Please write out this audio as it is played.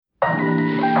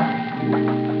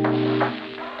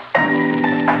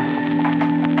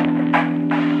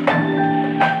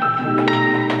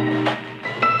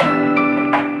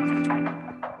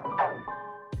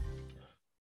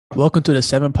Welcome to the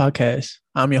Seven Podcast.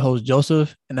 I'm your host,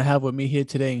 Joseph, and I have with me here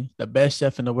today the best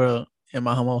chef in the world, in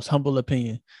my most humble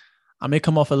opinion. I may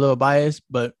come off a little biased,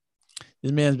 but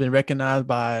this man's been recognized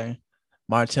by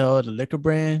Martell, the liquor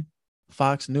brand,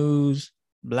 Fox News,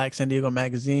 Black San Diego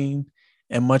Magazine,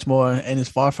 and much more, and is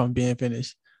far from being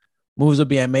finished. Moves are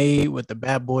being made with the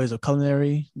bad boys of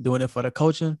culinary, doing it for the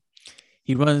culture.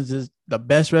 He runs the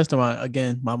best restaurant,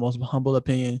 again, my most humble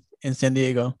opinion, in San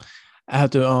Diego. I have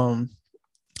to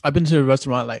I've been to the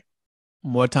restaurant like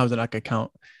more times than I could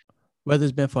count, whether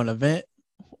it's been for an event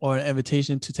or an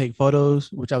invitation to take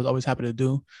photos, which I was always happy to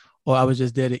do, or I was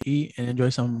just there to eat and enjoy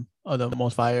some of the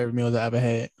most fire meals I ever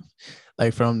had,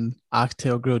 like from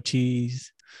oxtail grilled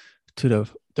cheese to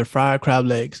the fried crab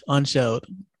legs, unshelled.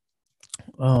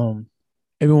 Um,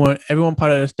 everyone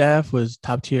part of the staff was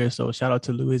top tier. So shout out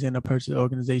to Louisiana Purchase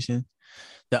Organization.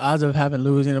 The odds of having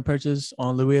Louisiana Purchase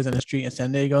on Louisiana Street in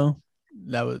San Diego,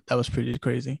 that was pretty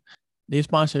crazy. They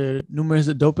sponsored numerous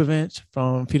dope events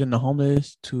from feeding the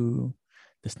homeless to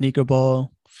the sneaker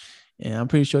ball, and I'm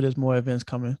pretty sure there's more events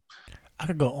coming. I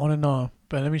could go on and on,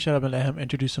 but let me shut up and let him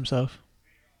introduce himself.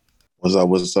 What's up?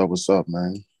 What's up? What's up,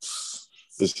 man?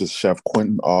 This is Chef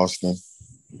Quinnton Austin.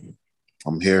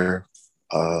 I'm here.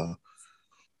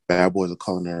 Bad Boys of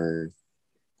Culinary,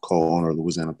 co-owner of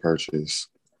Louisiana Purchase,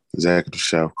 executive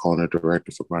chef, culinary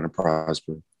director for Grind and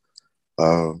Prosper.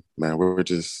 Man, we're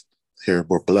just here.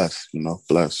 We're blessed,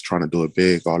 blessed, trying to do it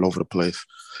big all over the place,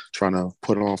 trying to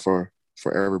put on for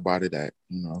everybody that,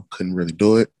 couldn't really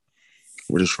do it.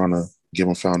 We're just trying to give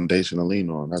them a foundation to lean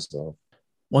on. That's all.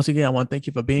 Once again, I want to thank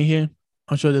you for being here.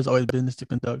 I'm sure there's always business to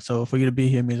conduct, so for you to be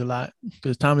here means a lot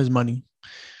because time is money.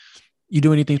 You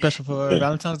do anything special for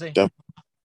Valentine's Day?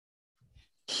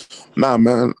 Nah,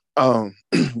 man.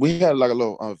 We had like a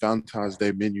little Valentine's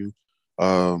Day menu.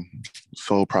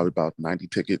 Sold probably about 90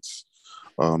 tickets.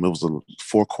 It was a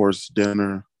 4-course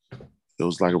dinner. It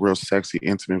was like a real sexy,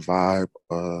 intimate vibe.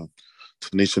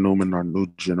 Tanisha Newman, our new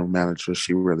general manager,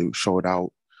 she really showed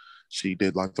out. She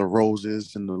did like the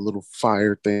roses and the little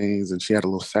fire things, and she had a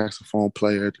little saxophone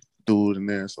player dude in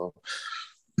there. So,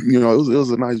 it was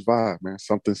a nice vibe, man.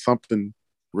 Something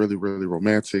really, really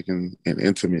romantic and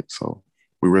intimate. So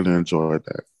we really enjoyed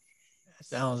that.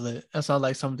 Sounds lit. That sounds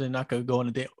like something I could go on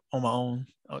a date on my own,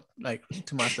 like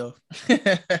to myself.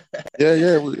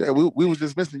 Yeah. We was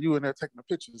just missing you in there taking the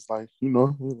pictures. Like, we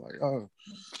were like, oh.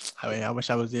 I mean, I wish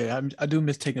I was there. I do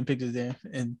miss taking pictures there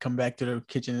and come back to the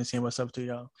kitchen and seeing what's up to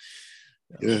y'all.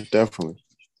 Yeah, definitely.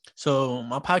 So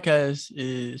my podcast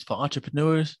is for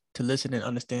entrepreneurs to listen and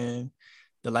understand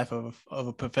the life of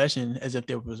a profession as if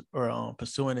they were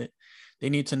pursuing it. They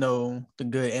need to know the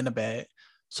good and the bad.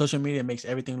 Social media makes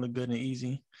everything look good and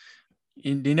easy.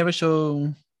 They never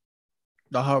show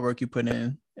the hard work you put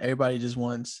in. Everybody just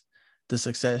wants the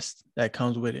success that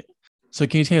comes with it. So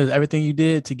can you tell us everything you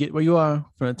did to get where you are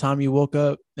from the time you woke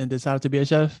up and decided to be a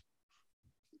chef?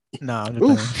 No, I'm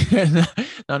just playing. No,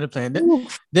 I'm just playing.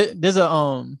 There's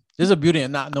a beauty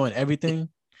in not knowing everything.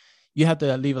 You have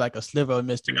to leave like a sliver of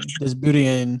mystery. There's beauty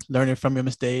in learning from your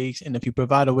mistakes. And if you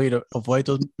provide a way to avoid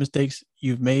those mistakes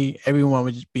you've made, everyone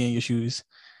would just be in your shoes.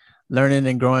 Learning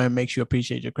and growing makes you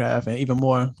appreciate your craft, and even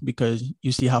more because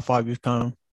you see how far you've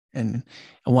come. And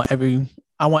I want every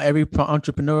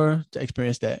entrepreneur to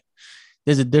experience that.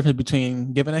 There's a difference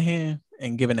between giving a hand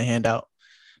and giving a handout.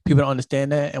 People don't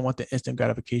understand that and want the instant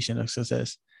gratification of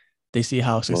success. They see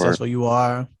how successful you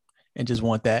are and just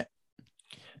want that,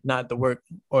 not the work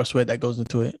or sweat that goes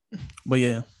into it. But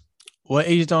yeah, what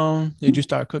age did you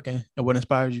start cooking, and what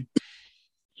inspired you?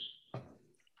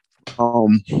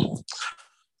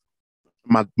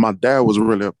 My dad was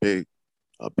really a big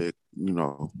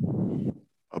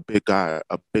guy,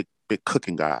 a big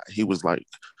cooking guy. He was like,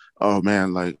 oh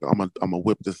man, like I'm gonna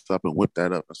whip this up and whip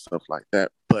that up and stuff like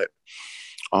that. But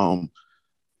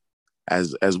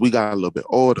as we got a little bit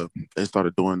older, they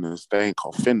started doing this thing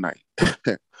called Fin Night.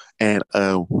 And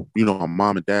my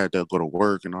mom and dad, they'll go to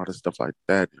work and all this stuff like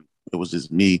that. And it was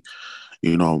just me,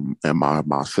 and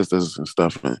my sisters and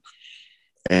stuff,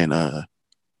 and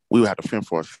we would have to fend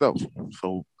for ourselves.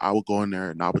 So I would go in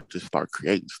there and I would just start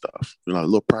creating stuff,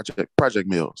 little project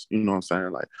meals, you know what I'm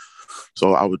saying? Like,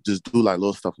 so I would just do like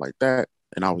little stuff like that.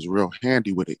 And I was real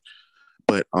handy with it.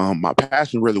 But my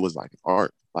passion really was like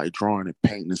art, like drawing and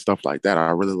painting and stuff like that. I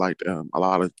really liked a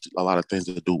lot of things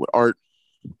to do with art.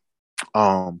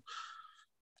 But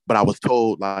I was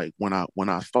told, like, when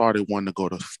I started wanting to go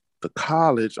to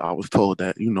college, I was told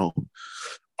that,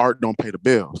 art don't pay the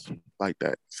bills like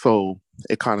that. So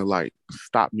it kind of like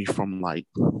stopped me from like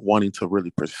wanting to really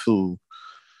pursue,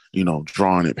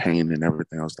 drawing and painting and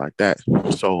everything else like that.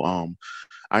 So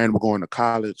I ended up going to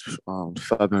college,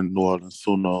 Southern New Orleans,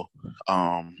 SUNO,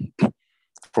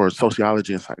 for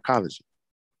sociology and psychology.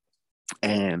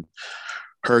 And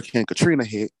Hurricane Katrina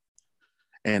hit,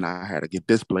 and I had to get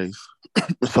displaced.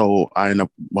 So I ended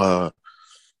up,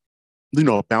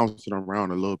 bouncing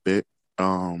around a little bit.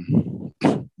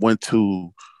 Went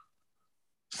to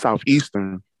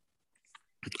Southeastern,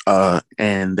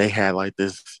 and they had like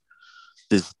this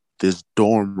this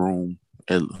dorm room.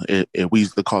 We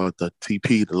used to call it the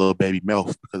TP, the little baby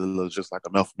Melf, because it looks just like the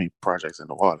Melf projects in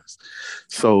New Orleans.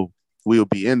 So we would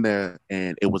be in there,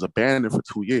 and it was abandoned for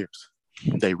 2 years.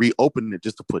 They reopened it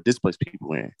just to put displaced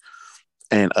people in,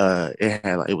 and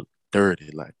it was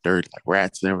dirty, like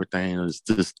rats and everything.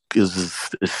 It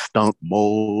stunk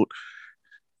mold.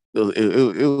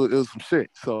 It was some shit.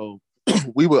 So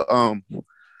we were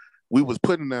we was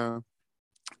putting down,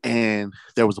 and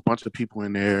there was a bunch of people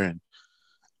in there, and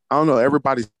I don't know,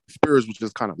 everybody's spirits was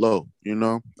just kind of low,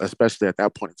 especially at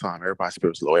that point in time. Everybody's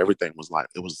spirits low. Everything was like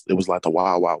it was like the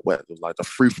wild wild west. It was like the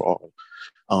free for all.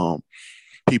 Um,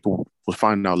 People was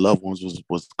finding out loved ones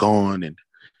was gone,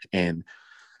 and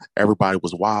everybody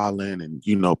was wilding, and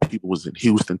people was in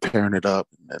Houston tearing it up,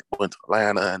 and went to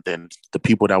Atlanta, and then the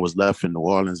people that was left in New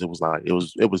Orleans, it was like it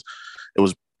was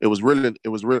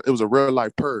a real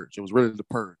life purge. It was really the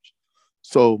purge.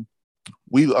 So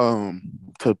we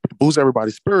to boost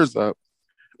everybody's spirits up.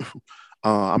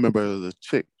 I remember the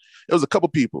chick. It was a couple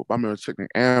people. I remember a chick named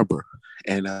Amber,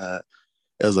 and there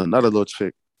was another little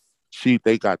chick.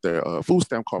 They got their food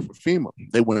stamp card for FEMA.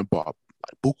 They went and bought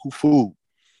like buku food,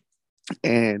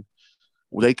 and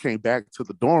they came back to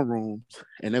the dorm rooms,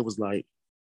 and it was like,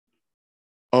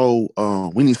 "Oh,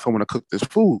 we need someone to cook this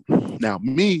food." Now,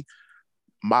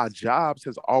 my jobs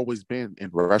has always been in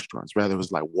restaurants, whether it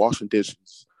was like washing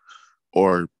dishes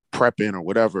or prepping or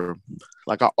whatever.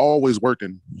 Like I always worked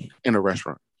in a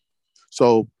restaurant,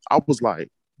 so I was like,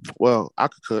 "Well, I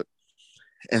could cook,"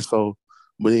 and so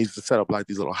we used to set up like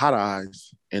these little hot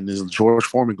eyes and these George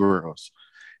Foreman grills,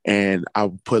 and I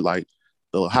would put like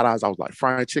the hot eyes. I was like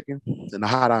frying chicken and the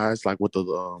hot eyes, like with the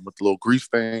little grease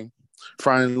thing,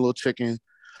 frying the little chicken.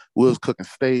 We was cooking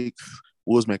steaks.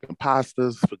 We was making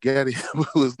pastas, spaghetti. We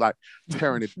was like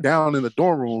tearing it down in the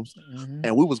dorm rooms, Mm-hmm.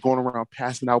 and we was going around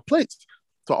passing out plates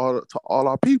to all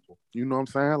our people. You know what I'm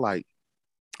saying? Like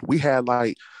we had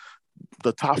like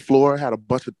the top floor had a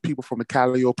bunch of people from the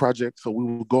Calio project, so we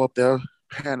would go up there,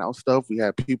 hand out stuff. We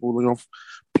had people,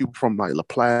 people from like La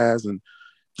Place and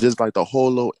just like the whole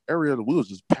little area. We was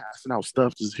just passing out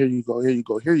stuff. Just here you go, here you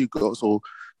go, here you go. So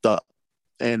the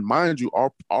and mind you,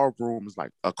 our room is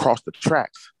like across the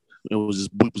tracks. It was just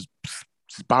we was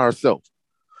just by ourselves.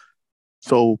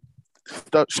 So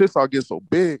shit started getting so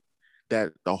big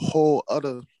that the whole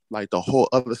other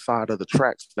side of the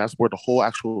tracks, that's where the whole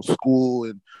actual school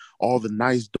and all the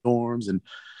nice dorms and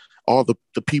all the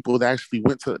people that actually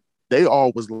went to, they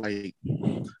all was like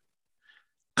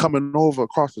coming over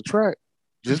across the track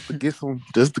just to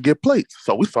get plates.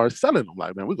 So we started selling them.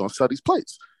 Like, man, we're gonna sell these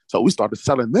plates. So we started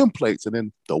selling them plates, and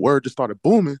then the word just started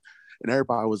booming, and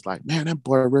everybody was like, man, that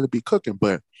boy really be cooking.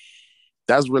 But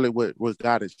that's really what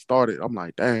got it started. I'm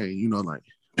like, dang, like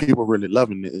people really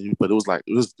loving it. But it was like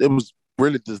it was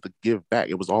really just to give back.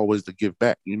 It was always to give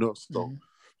back. So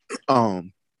Mm-hmm.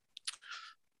 um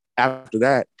after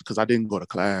that, because I didn't go to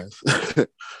class,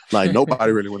 like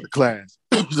nobody really went to class.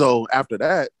 So after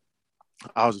that,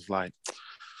 I was just like,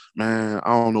 man, I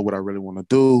don't know what I really want to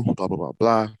do, blah, blah, blah,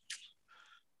 blah.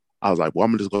 I was like, well,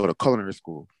 I'm gonna just go to culinary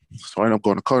school. So I ended up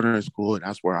going to culinary school, and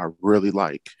that's where I really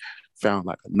like found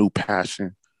like a new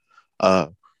passion uh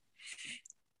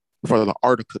for the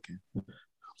art of cooking.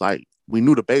 Like we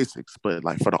knew the basics, but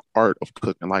like for the art of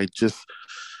cooking, like just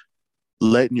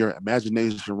letting your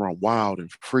imagination run wild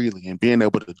and freely and being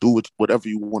able to do whatever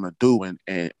you want to do,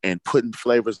 and putting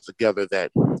flavors together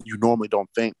that you normally don't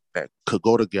think that could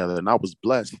go together. And I was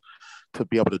blessed to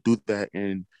be able to do that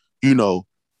you know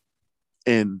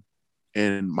in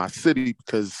in my city,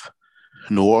 because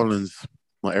New Orleans,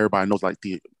 well, everybody knows like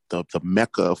the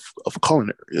mecca of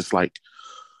culinary. It's like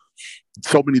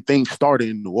so many things started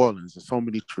in New Orleans, and so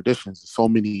many traditions, and so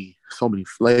many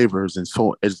flavors, and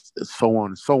so on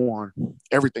and so on.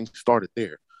 Everything started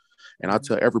there. And I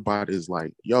tell everybody is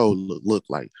like, yo, look,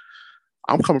 like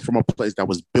I'm coming from a place that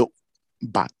was built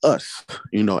by us,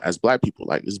 as Black people.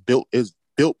 Like it's built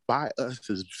by us.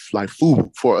 Is like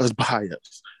food for us by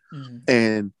us, Mm-hmm.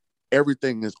 and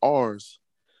everything is ours.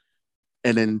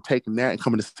 And then taking that and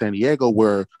coming to San Diego,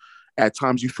 where at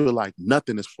times you feel like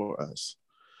nothing is for us,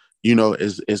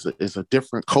 is a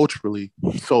different culturally.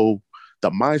 So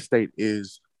the mind state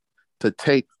is to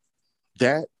take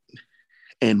that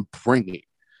and bring it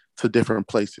to different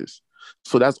places.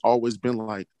 So that's always been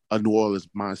like a New Orleans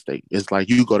mind state. It's like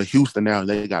you go to Houston now and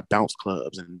they got bounce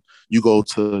clubs, and you go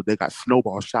to they got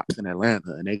snowball shops in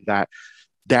Atlanta, and they got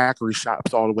daiquiri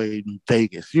shops all the way in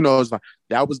Vegas. You know, it's like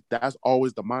that's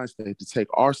always the mind state to take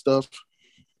our stuff,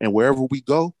 and wherever we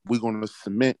go, we're gonna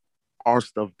cement our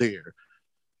stuff there.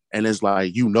 And it's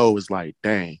like, it's like,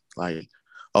 dang, like,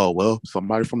 oh well,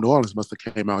 somebody from New Orleans must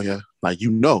have came out here. Like,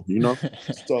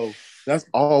 So that's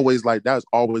always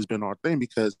been our thing,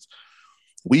 because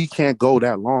we can't go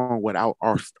that long without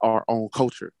our own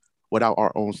culture, without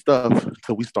our own stuff,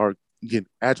 until we start getting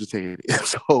agitated.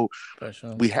 So For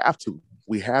sure. we have to.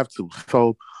 We have to.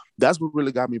 So that's what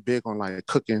really got me big on like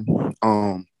cooking,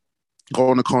 going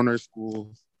to culinary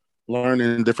school,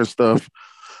 learning different stuff,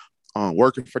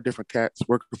 working for different cats,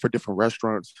 working for different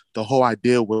restaurants. The whole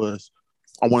idea was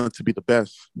I wanted to be the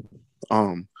best,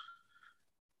 um,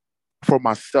 for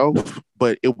myself,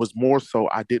 but it was more so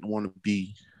I didn't want to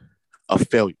be a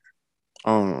failure.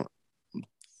 Um,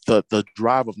 the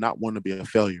drive of not wanting to be a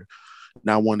failure,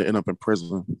 not wanting to end up in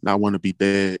prison, not wanting to be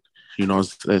dead.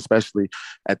 Especially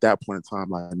at that point in time,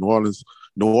 like New Orleans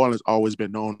always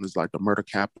been known as like the murder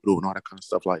capital and all that kind of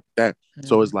stuff like that.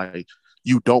 So it's Mm-hmm. like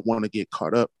you don't want to get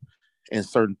caught up in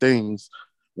certain things,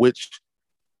 which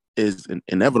is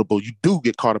inevitable. You do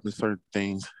get caught up in certain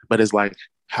things, but it's like,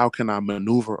 how can I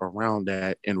maneuver around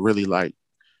that and really like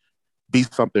be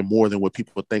something more than what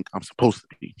people think I'm supposed to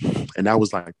be? And that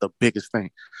was like the biggest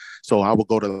thing. So I would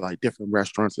go to like different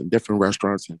restaurants, and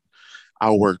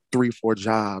I'll work 3, 4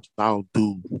 jobs. I'll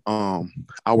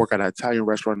work at an Italian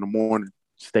restaurant in the morning,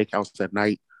 steakhouse at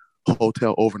night,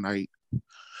 hotel overnight.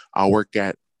 I'll work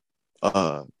at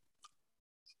uh,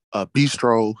 a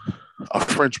bistro, a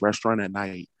French restaurant at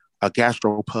night, a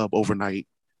gastro pub overnight,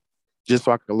 just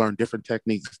so I could learn different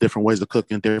techniques, different ways of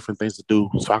cooking, different things to do,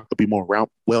 so I could be more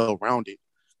well rounded.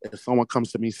 If someone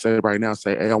comes to me, say right now,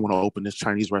 say, "Hey, I want to open this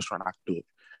Chinese restaurant," I can do it.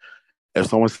 If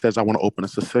someone says I want to open a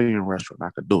Sicilian restaurant,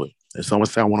 I could do it. If someone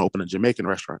says I want to open a Jamaican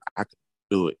restaurant, I could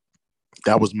do it.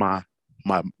 That was my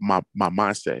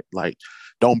mindset. Like,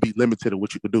 don't be limited in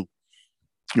what you can do.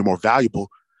 You're more valuable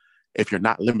if you're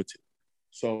not limited.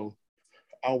 So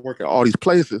I'll work at all these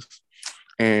places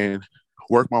and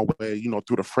work my way,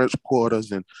 through the French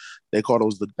quarters, and they call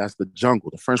that's the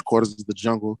jungle. The French quarters is the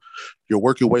jungle. You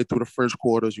work your way through the French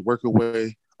quarters. You work your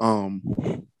way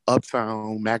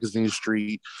uptown, Magazine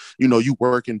Street. You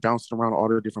work and bouncing around all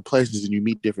the different places, and you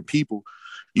meet different people.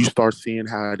 You start seeing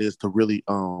how it is to really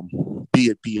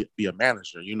be a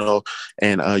manager,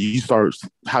 and you start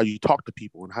how you talk to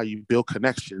people and how you build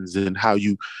connections and how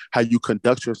you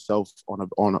conduct yourself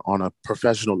on a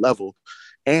professional level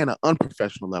and an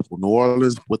unprofessional level. New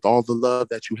Orleans, with all the love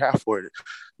that you have for it,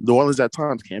 New Orleans at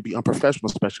times can be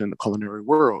unprofessional, especially in the culinary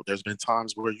world. There's been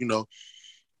times where,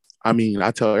 I mean,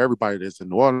 I tell everybody this in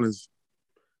New Orleans,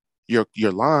 your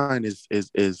line is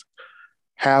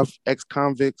half ex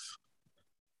convicts,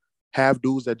 half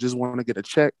dudes that just want to get a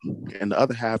check, and the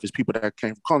other half is people that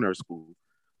came from culinary school.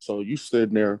 So you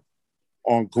sitting there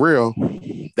on grill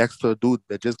next to a dude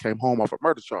that just came home off a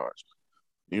murder charge,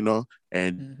 and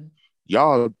Mm-hmm.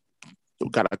 y'all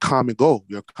got a common goal.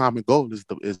 Your common goal is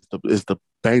the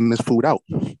bang this food out.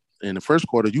 In the first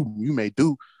quarter, you may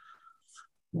do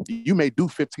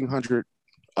 1,500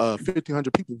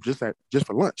 people just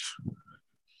for lunch,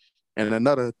 and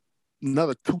another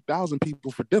 2,000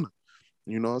 people for dinner.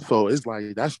 So it's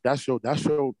like that's your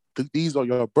these are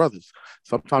your brothers.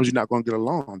 Sometimes you're not going to get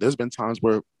along. There's been times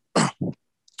where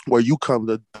you come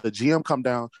the GM come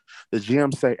down, the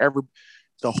GM say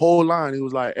the whole line, he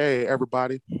was like, "Hey,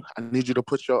 everybody, I need you to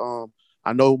put your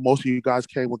I know most of you guys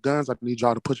came with guns. I need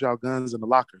y'all to put y'all guns in the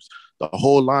lockers." The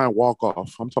whole line walk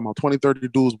off. I'm talking about 20, 30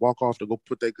 dudes walk off to go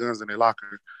put their guns in their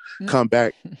locker, come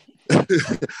back,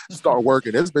 start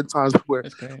working. There's been times where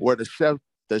That's great. where the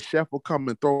chef will come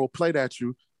and throw a plate at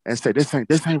you and say, "This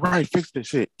ain't right. Fix this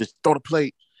shit. Just throw the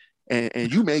plate."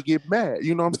 And you may get mad,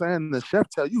 you know what I'm saying? And the chef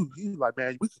tell you, he's like,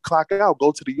 "Man, we could clock out,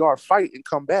 go to the yard, fight, and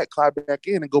come back, clock back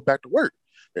in, and go back to work."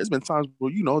 There's been times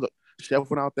where, the chef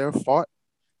went out there, fought,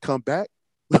 come back,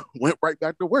 went right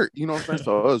back to work. You know what I'm saying?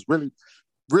 So it was really,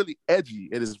 really edgy.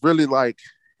 It is really like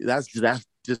that's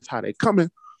just how they coming.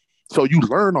 So you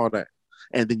learn all that,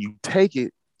 and then you take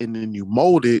it, and then you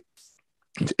mold it,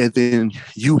 and then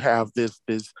you have this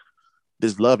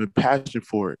love and passion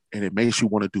for it, and it makes you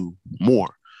want to do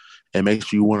more. It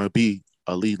makes you want to be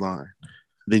a lead line.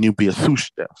 Then you be a sous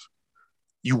chef.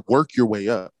 You work your way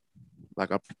up. Like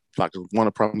one of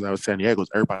the problems I was San Diego is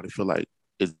everybody feel like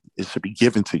it should be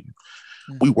given to you.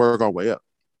 We Mm-hmm. work our way up.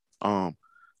 Um,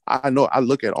 I know I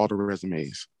look at all the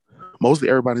resumes. Mostly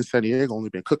everybody in San Diego only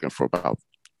been cooking for about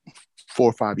 4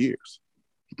 or 5 years.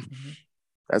 Mhm.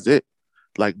 That's it.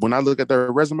 Like when I look at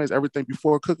their resumes, everything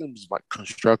before cooking was like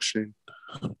construction,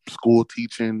 school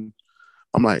teaching.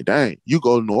 I'm like, dang, you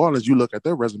go to New Orleans, you look at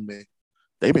their resume,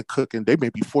 they've been cooking, they may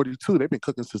be 42, they've been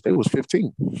cooking since they was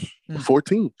 15, Mm.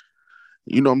 14.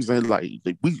 You know what I'm saying? Like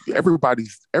we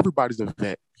everybody's a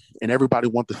vet and everybody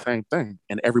want the same thing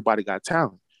and everybody got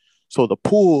talent. So the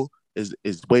pool is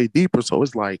way deeper. So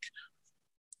it's like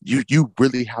you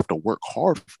really have to work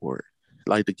hard for it.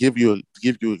 Like to give you an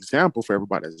example for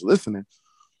everybody that's listening,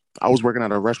 I was working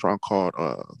at a restaurant called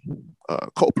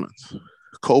Copeland's.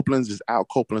 Copeland's is Al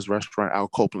Copeland's restaurant. Al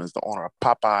Copeland's the owner of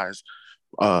Popeyes,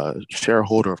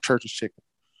 shareholder of Church's Chicken.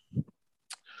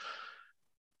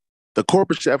 The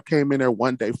corporate chef came in there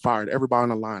one day, fired everybody on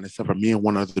the line except for me and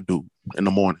one other dude in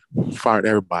the morning. Fired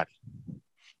everybody.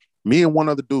 Me and one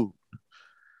other dude.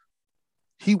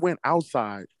 He went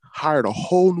outside, hired a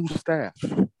whole new staff,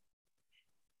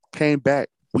 came back.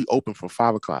 We opened for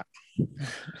 5 o'clock.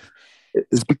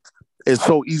 It's it's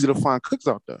so easy to find cooks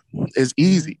out there. It's Mhm.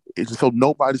 easy. It's so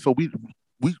nobody. So we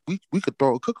could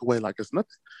throw a cook away like it's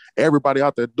nothing. Everybody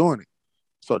out there doing it.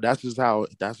 So that's just how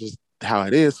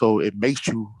it is. So it makes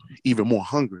you even more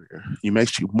hungrier. It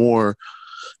makes you more.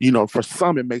 For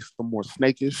some it makes them more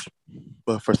snakish,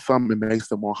 but for some it makes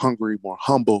them more hungry, more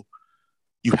humble.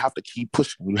 You have to keep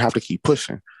pushing. You have to keep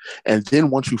pushing, and then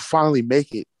once you finally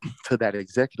make it to that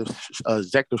executive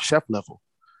chef level,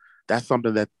 that's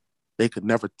something that they could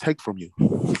never take from you.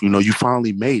 You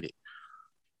finally made it.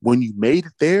 When you made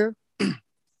it there,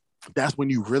 that's when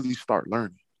you really start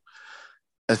learning,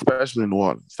 especially in New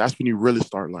Orleans. That's when you really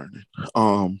start learning.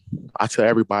 I tell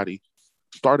everybody,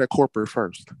 start at corporate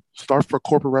first. Start for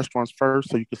corporate restaurants first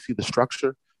so you can see the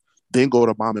structure, then go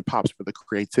to mom and pops for the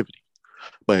creativity.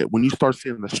 But when you start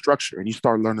seeing the structure and you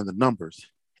start learning the numbers,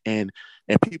 and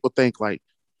and people think like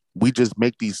we just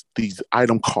make these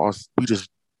item costs, we just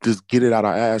get it out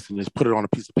our ass and just put it on a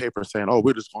piece of paper saying, oh,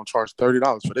 we're just gonna charge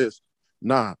 $30 for this.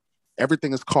 Nah,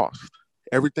 everything is cost.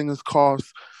 Everything is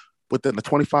cost within the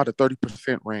 25 to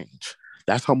 30% range.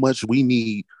 That's how much we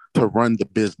need to run the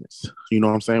business. You know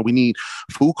what I'm saying? We need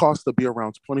food costs to be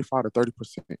around 25 to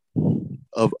 30%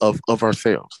 of our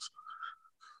sales.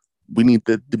 We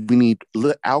need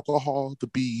alcohol to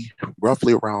be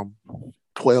roughly around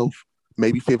 12,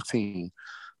 maybe 15.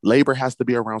 Labor has to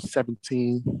be around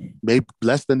 17, maybe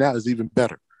less than that is even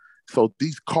better. So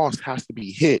these costs has to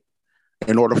be hit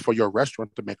in order for your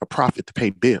restaurant to make a profit to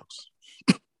pay bills.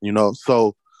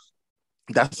 So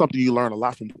that's something you learn a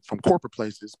lot from corporate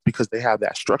places because they have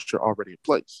that structure already in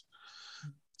place.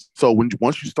 So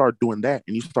once you start doing that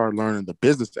and you start learning the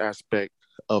business aspect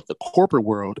of the corporate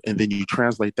world, and then you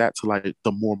translate that to like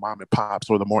the more mom and pops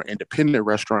or the more independent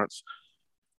restaurants,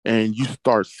 and you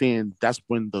start seeing that's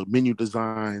when the menu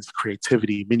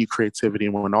creativity,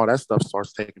 and when all that stuff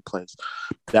starts taking place,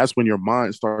 that's when your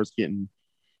mind starts getting,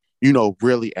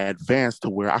 really advanced to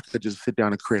where I could just sit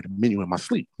down and create a menu in my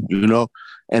sleep.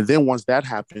 And then once that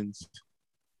happens,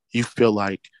 you feel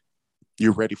like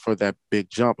you're ready for that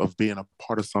big jump of being a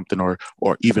part of something or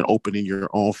even opening your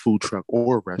own food truck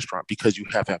or restaurant because you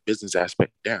have that business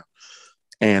aspect down.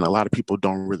 And a lot of people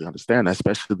don't really understand that,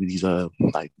 especially these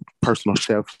like personal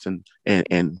chefs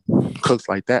and cooks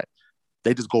like that.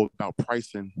 They just go about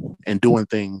pricing and doing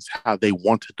things how they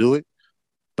want to do it,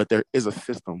 but there is a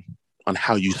system on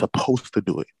how you're supposed to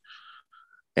do it.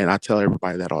 And I tell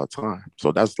everybody that all the time.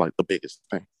 So that's like the biggest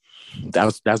thing.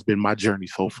 That's been my journey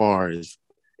so far is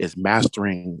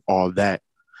mastering all that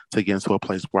to get into a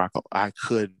place where I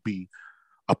could be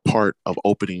a part of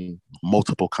opening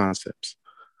multiple concepts.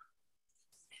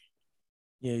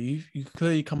 Yeah, you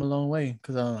clearly come a long way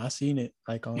because I seen it.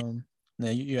 Like now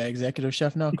you're an executive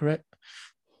chef now, correct?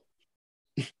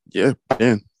 Yeah,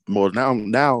 and well now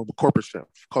I'm a corporate chef,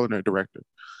 culinary director.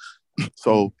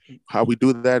 So Mm. how we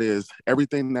do that is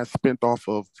everything that's spent off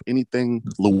of anything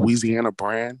Louisiana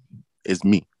brand is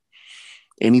me.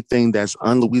 Anything that's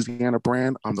un-Louisiana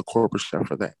brand, I'm the corporate chef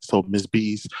for that. So Miss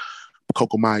B's,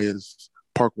 Coco Maya's,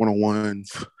 Park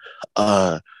 101's,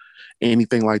 uh,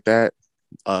 anything like that.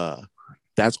 Uh,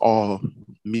 that's all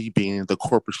me being the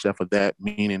corporate chef of that,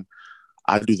 meaning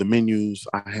I do the menus,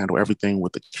 I handle everything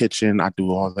with the kitchen, I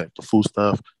do all that, the food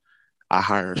stuff. I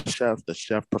hire a chef, the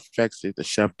chef perfects it, the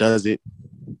chef does it,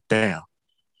 bam.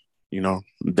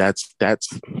 That's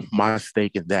my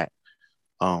stake in that.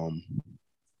 Um,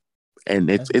 and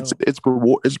it's That's it's dope. it's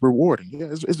it's rewarding. Yeah,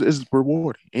 it's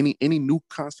rewarding. Any new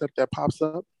concept that pops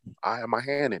up, I have my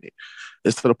hand in it.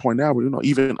 It's to the point now where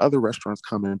even other restaurants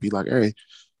come in and be like, "Hey,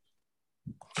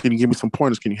 Can you give me some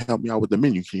pointers? Can you help me out with the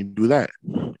menu? Can you do that?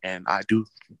 And I do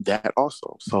that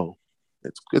also. So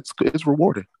it's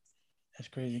rewarding. That's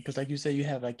crazy because, like you said, you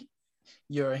have like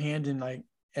your hand in like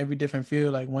every different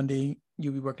field. Like one day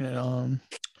you'll be working at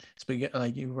spaghetti,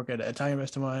 like you work at an Italian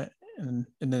restaurant, and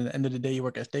then at the end of the day you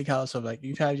work at a steakhouse. So like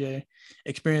you've had your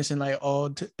experience in like all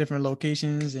different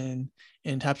locations and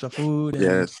types of food, and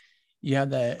Yes. you have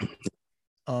that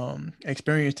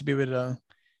experience to be able to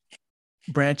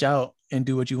branch out and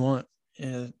do what you want,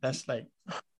 and that's like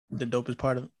the dopest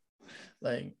part of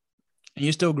like. And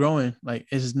you're still growing. Like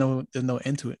there's no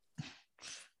end to it.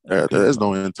 That's There crazy. is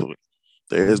no end to it.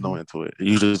 There is no Mm-hmm. end to it.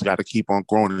 You just got to keep on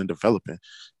growing and developing.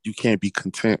 You can't be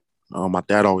content. My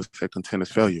dad always said content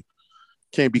is failure.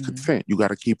 Can't be Mm-hmm. content. You got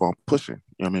to keep on pushing.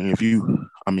 I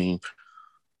mean,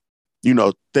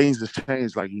 things just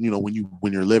change. Like, when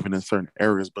you're living in certain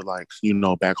areas, but like,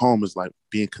 back home is like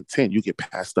being content. You get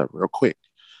passed up real quick.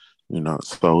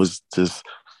 So it's just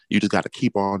you just got to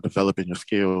keep on developing your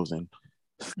skills and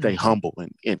stay Mm-hmm. humble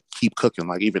and keep cooking.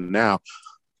 Like even now,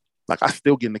 like I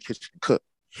still get in the kitchen and cook.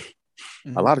 A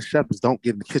Mm-hmm. lot of chefs don't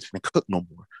get in the kitchen and cook no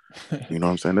more. You know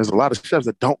what I'm saying? There's a lot of chefs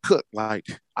that don't cook. Like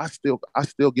I still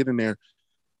get in there.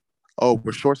 Oh,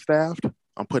 we're short staffed.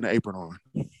 I'm putting an apron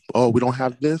on. Oh, we don't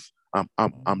have this. I'm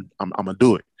gonna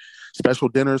do it. Special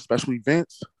dinners, special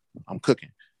events. I'm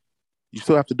cooking. You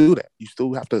still have to do that. You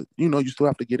still have to, you still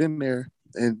have to get in there.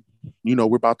 And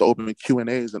we're about to open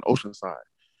Q&As in Oceanside,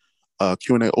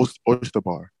 Q&A Oyster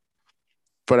Bar.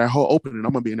 For that whole opening,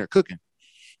 I'm gonna be in there cooking.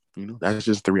 That's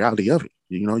just the reality of it.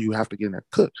 You have to get in there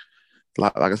cook.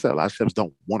 Like I said, a lot of chefs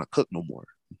don't want to cook no more.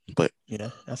 But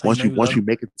Yeah, that's how you once know you you once love. you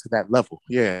make it to that level,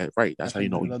 yeah, right. That's That's how how you you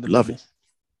know know you you love the love it. business.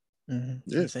 Mm-hmm.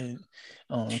 Yeah, You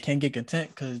say, can't get content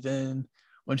because then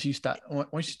once you start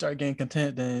getting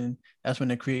content, then that's when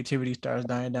the creativity starts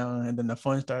dying down, and then the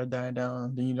fun starts dying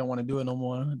down. Then you don't want to do it no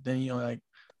more. Then like,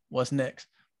 what's next?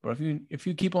 But if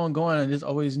you keep on going, there's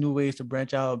always new ways to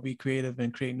branch out, be creative,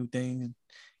 and create new things.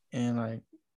 And like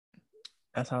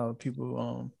that's how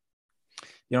people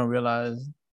you don't realize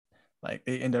like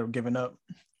they end up giving up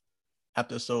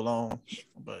after so long.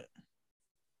 But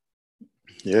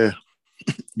yeah.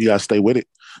 You gotta stay with it.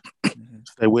 mm-hmm.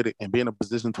 Stay with it, and be in a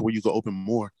position to where you can open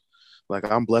more. Like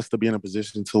I'm blessed to be in a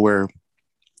position to where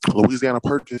Louisiana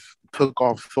Purchase took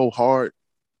off so hard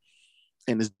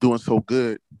and is doing so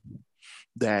good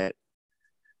that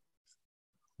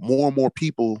more and more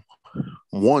people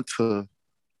want to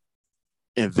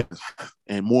invest,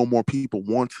 and more people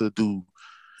want to do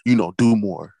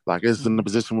more. Like it's in the Mm-hmm.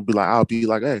 position would be like, I'll be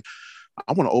like, hey,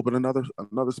 I want to open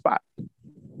another spot.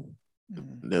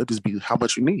 Mm-hmm. And it'll just be how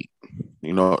much you need.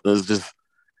 It's just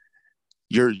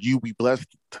you be blessed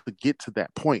to get to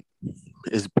that point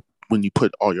is when you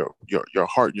put all your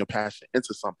heart and your passion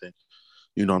into something.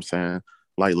 You know what I'm saying?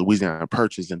 Like Louisiana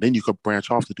Purchase, and then you could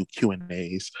branch off to do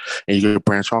Q&As, and you could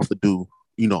branch off to do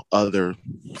other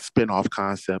spin-off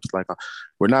concepts. Like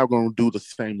we're not going to do the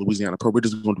same Louisiana Purchase. We're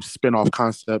just going to do spin-off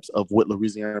concepts of what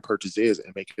Louisiana Purchase is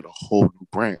and make it a whole new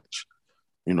branch.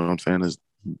 You know what I'm saying? Is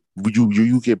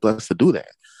you get blessed to do that.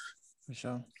 For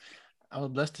sure. I was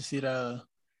blessed to see the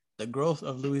growth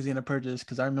of Louisiana Purchase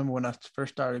because I remember when I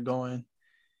first started going,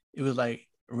 it was like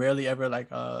rarely ever like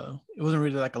it wasn't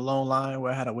really like a long line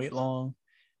where I had to wait long.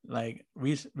 Like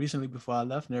recently before I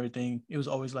left and everything, it was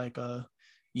always like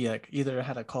yeah, like either I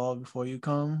had a call before you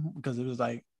come because it was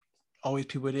like always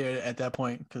people there at that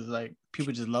point because like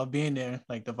people just love being there.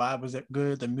 Like the vibe was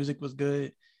good, the music was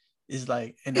good. It's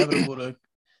like inevitable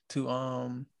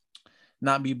to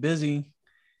not be busy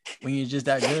when you're just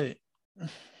that good.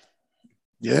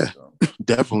 Yeah, So,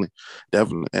 definitely,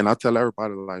 definitely. And I tell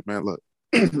everybody like, man, look,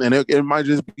 and it might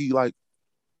just be like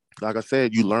I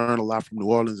said, you learn a lot from New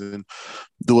Orleans and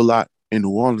do a lot in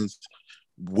New Orleans.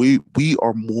 We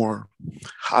are more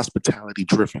hospitality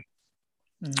driven.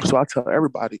 mm-hmm. So I tell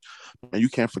everybody, man, you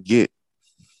can't forget.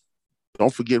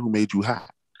 Don't forget who made you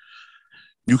hot.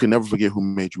 You can never forget who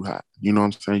made you hot. You know what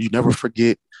I'm saying? You never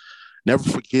forget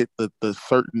the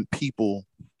certain people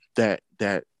that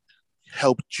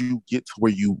helped you get to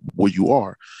where you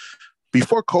are.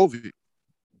 Before COVID,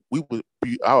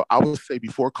 I would say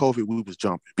before COVID, we was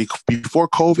jumping. Before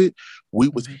COVID, we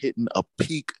was Mm-hmm. hitting a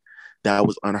peak that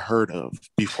was unheard of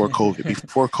before COVID.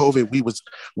 Before COVID, we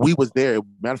was there.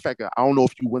 Matter of fact, I don't know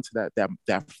if you went to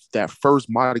that first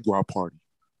Mardi Gras party.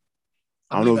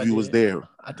 I I don't know believe if I you was did. there.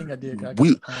 I think I did. I got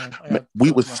We I got we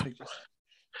my was pictures.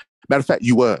 matter of fact,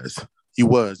 you was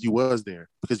there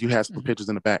because you had some Mm-hmm. pictures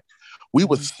in the back. We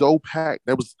was Mm-hmm. so packed.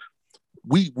 There was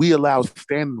we allowed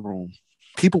standing room.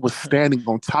 People were standing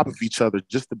on top of each other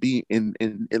just to be in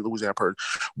Louisiana.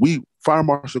 We fire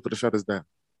marshal could have shut us down.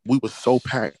 We were so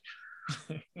packed.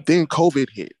 Then COVID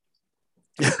hit.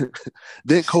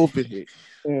 Then COVID hit,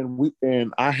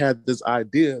 and I had this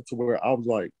idea to where I was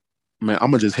like, man,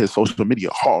 I'm gonna just hit social media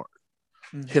hard,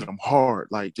 hit Mm-hmm. them hard,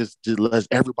 like just let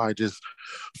everybody just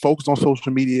focus on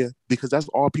social media because that's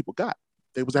all people got.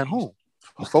 They was Yeah, at home.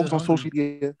 you still Focus on social hungry.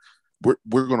 media.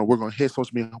 We're gonna hit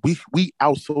social media. We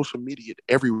out social media at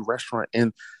every restaurant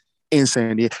in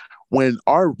San Diego. When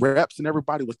our reps and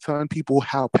everybody was telling people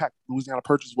how packed Louisiana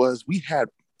Purchase was, we had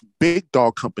big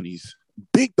dog companies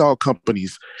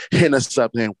hitting us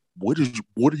up and what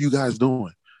are you guys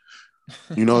doing?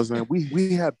 You know what I'm saying?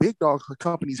 We had big dog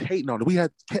companies hating on us. We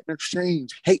had Kettner Exchange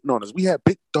hating on us. We had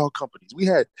big dog companies. We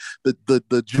had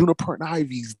the Juniper and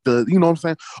Ivies, the you know what I'm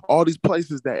saying? All these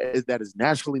places that is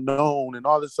nationally known and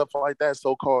all this stuff like that,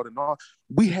 so called and all.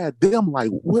 We had them like,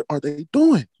 what are they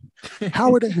doing?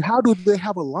 How do they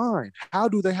have a line? How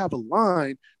do they have a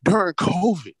line during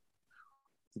COVID?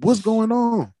 What's going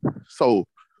on? So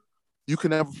you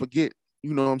can never forget,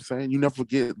 you know what I'm saying? You never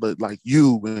forget, but like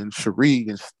you and Cherie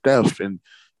and Steph and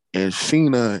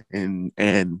Sheena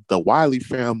and the Wiley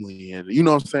family, and you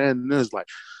know what I'm saying? And there's like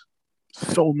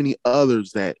so many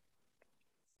others that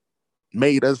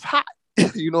made us hot.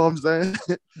 You know what I'm saying?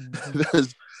 Mm-hmm.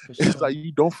 There's, For it's sure. like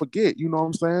you don't forget, you know what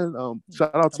I'm saying?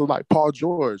 Shout out to I'm like Paul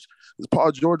George.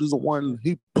 Paul George is the for one sure.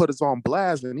 he put us on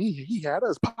blast and he had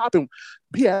us popping.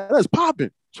 He had us popping.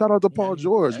 Shout out to Yeah, Paul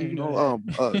George. I You didn't know know,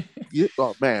 that. yeah,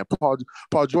 oh man,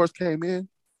 Paul George came in.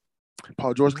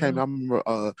 Paul George came. Yeah. I remember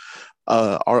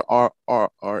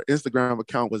our Instagram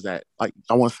account was at like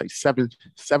I want to say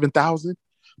 7,000.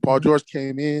 Paul Mm-hmm. George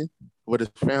came in with his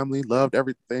family, loved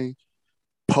everything,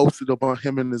 posted about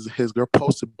him and his girl,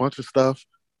 posted a bunch of stuff.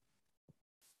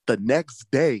 The next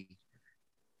day,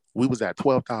 we was at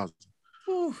 12,000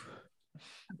 Whew.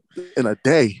 in a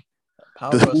day.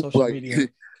 Power of social Like, media.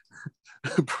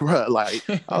 bruh, like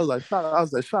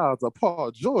shout out to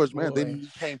Paul George, man. Then Boy. he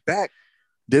came back,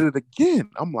 did it again.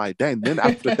 I'm like, dang. Then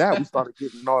after that, we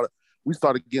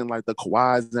started getting like the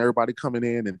Kawhis and everybody coming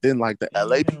in, and then like the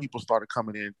LA Damn. people started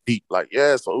coming in deep. Like,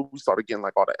 yeah, so we started getting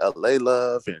like all the LA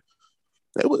love, and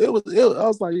I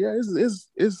was like, yeah,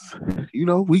 it's you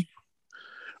know, That's we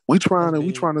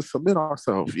big. trying to submit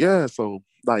ourselves. Yeah. So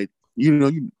like, you know,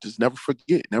 you just never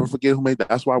forget who made that.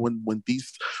 That's why when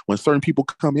certain people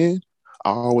come in, I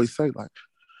always say like,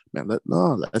 man, let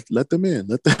them in.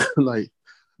 Let them like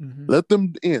Mm-hmm. let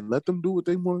them in. Let them do what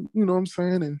they want. You know what I'm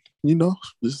saying? And you know,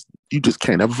 you just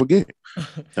can't ever forget.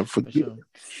 Never For forget. sure.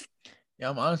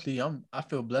 Yeah, I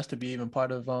feel blessed to be even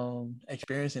part of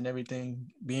experiencing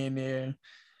everything, being there,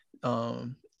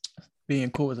 um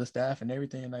being cool with the staff and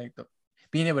everything, like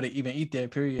being able to even eat there,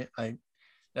 period. Like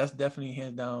that's definitely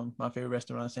hands down my favorite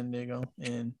restaurant in San Diego.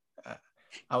 And I,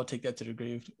 I would take that to the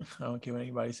grave. I don't care what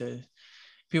anybody says.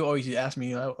 People always ask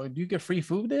me, like, oh, do you get free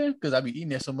food there? Because I be eating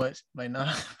there so much. Like,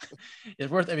 nah,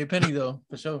 it's worth every penny though,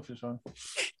 for sure, for sure.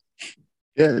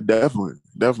 Yeah, definitely,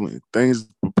 definitely. Things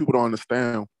people don't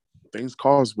understand. Things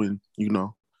cost when you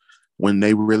know when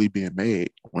they really being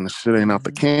made. When the shit ain't out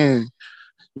the Mm-hmm. can,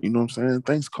 you know what I'm saying?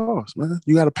 Things cost, man.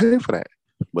 You got to pay for that.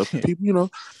 But people, you know,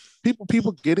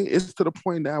 people get it. It's to the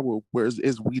point now where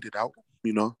it's weeded out.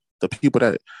 You know, the people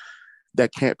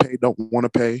that can't pay don't want to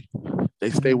pay. They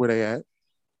stay Mm-hmm. where they at.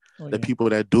 Oh The yeah, people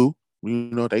that do, you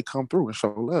know, they come through and show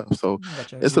love. So you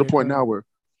got your it's to the point now reoccurring. where,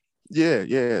 yeah,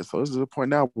 yeah. So it's to the point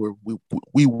now where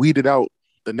we weeded out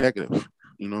the negative.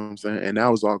 You know what I'm saying? And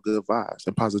now it's all good vibes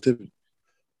and positivity.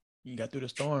 You got through the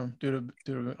storm, through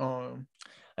the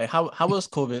like how was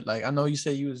COVID? Like I know you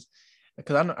said you was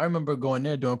because I remember going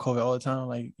there during COVID all the time.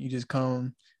 Like you just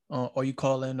come or you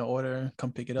call in the order,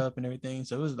 come pick it up and everything.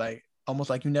 So it was like almost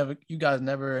like you guys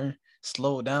never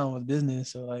slowed down with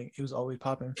business. So like it was always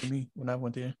popping for me when I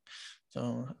went there.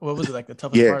 So what was it like the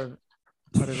toughest Yeah.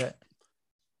 part of that?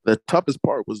 The toughest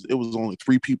part was it was only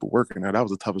three people working there. That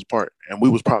was the toughest part, and we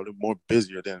was probably more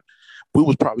busier than we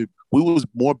was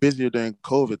more busier than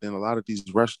COVID than a lot of these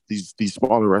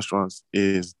smaller restaurants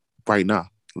is right now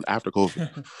after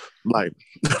COVID. Like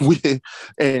we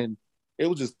and it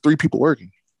was just three people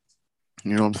working.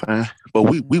 You know what I'm saying? But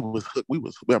Mm-hmm.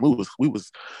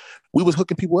 we was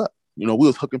hooking people up. You know, we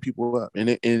was hooking people up, and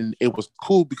it was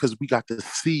cool because we got to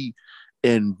see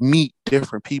and meet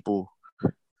different people.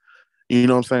 You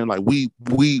know what I'm saying? Like we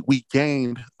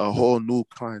gained a whole new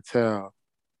clientele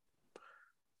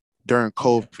during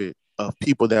Oh yeah. COVID of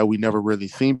people that we never really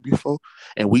seen before.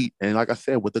 And like I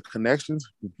said, with the connections,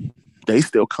 they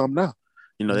still come now.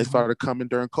 You know, they Mm-hmm. started coming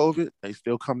during COVID. They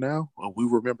still come now. And we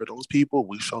remember those people.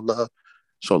 We show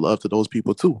love to those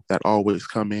people too. That always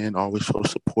come in, always show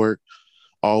support.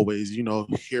 always,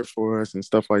 here for us and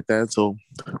stuff like that. So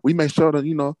we make sure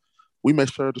to, we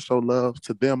make sure to show love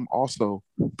to them also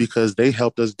because they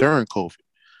helped us during COVID.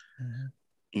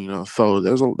 Mm-hmm. So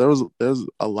there's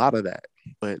a lot of that.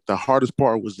 But the hardest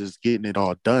part was just getting it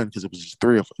all done because it was just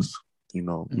three of us.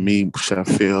 Mm-hmm. Me, Chef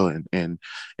Phil, and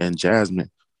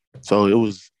Jasmine. So it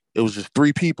was just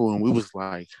three people, and we was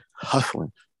like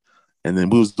hustling. And then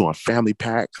we was doing family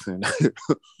packs, and we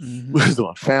Mm-hmm. was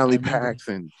doing I family remember. packs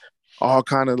and all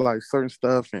kind of like certain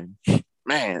stuff. And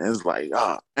man, it's like,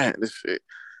 oh man, this shit.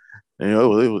 It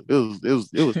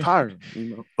was tiring,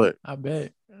 But I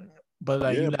bet. But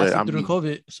like you yeah, but I lasted through mean,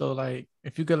 COVID, so like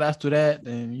if you could last through that,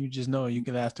 then you just know you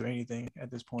can last through anything at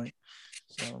this point.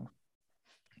 So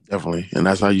definitely, and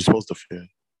that's how you're supposed to feel.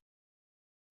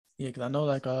 yeah, because I know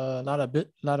like a lot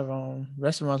of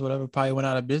restaurants whatever probably went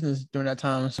out of business during that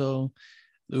time. So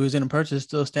Louisiana Purchase is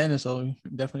still standing. So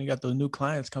definitely got those new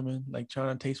clients coming, like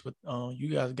trying to taste what you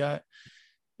guys got,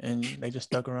 and they just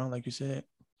stuck around like you said.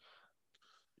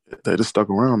 They just stuck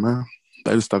around, man.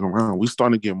 They just stuck around. We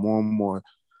starting to get more and more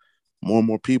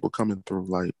people coming through.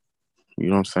 Like,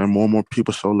 what I'm saying? More and more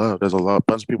people show love. There's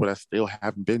bunch of people that still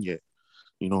haven't been yet.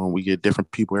 And we get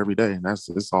different people every day, and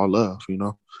it's all love. We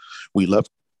love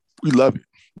we love it.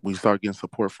 We start getting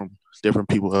support from different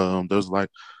people. There's like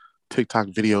TikTok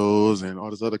videos and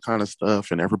all this other kind of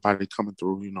stuff, and everybody coming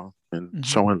through, and Mm-hmm.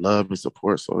 showing love and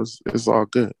support. So it's all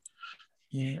good.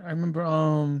 Yeah, I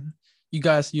remember you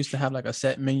guys used to have like a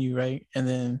set menu, right? And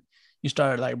then you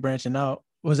started like branching out.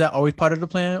 Was that always part of the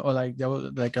plan or like that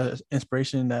was like a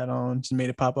inspiration that just made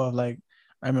it pop off? Like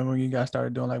I remember when you guys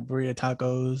started doing like burrito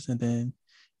tacos and then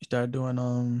you started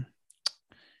doing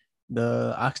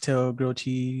the oxtail grilled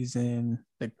cheese and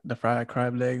the fried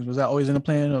crab legs. Was that always in the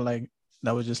plan or like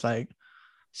that was just like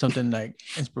something like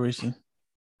inspiration?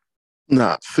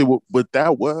 Nah, see what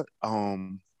that was.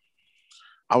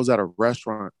 I was at a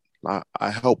restaurant. I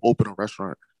helped open a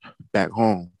restaurant back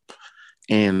home,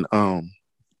 and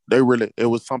it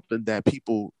was something that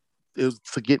people it was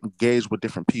to get engaged with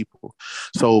different people.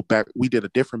 So back we did a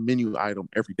different menu item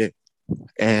every day,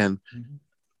 and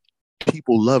Mm-hmm.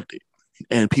 people loved it.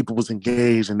 And people was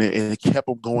engaged, and it kept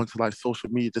them going to like social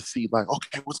media to see like,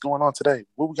 okay, what's going on today?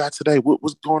 What we got today?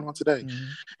 What's going on today? Mm-hmm.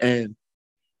 And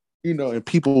and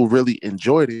people really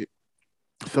enjoyed it.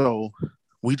 So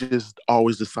we just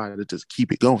always decided to just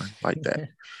keep it going like that.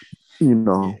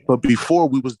 Yeah. But before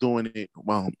we was doing it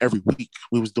every week,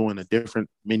 we was doing a different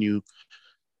menu.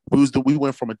 We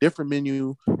went from a different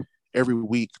menu every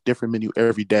week, different menu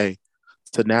every day,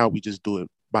 to now we just do it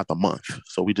about the month.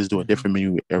 So we just do a Mm-hmm. different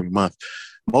menu every month,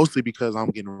 mostly because I'm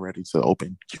getting ready to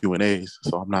open Q&As.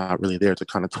 So I'm not really there to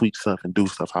kind of tweak stuff and do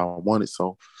stuff how I want it.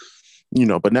 So,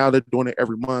 but now they're doing it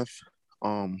every month,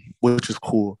 which is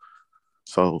cool.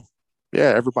 So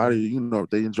yeah, everybody, Yeah.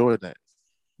 they enjoyed that.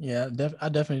 Yeah, I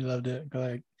definitely loved it.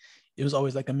 Like it was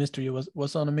always like a mystery. It was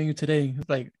what's on the menu today.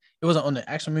 Like it wasn't on the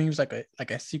actual menu. It was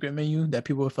like a secret menu that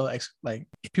people felt like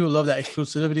people love that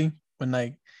exclusivity when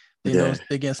like they know Yeah.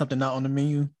 they get something not on the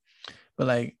menu. But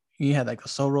like you had like the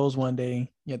soul rolls one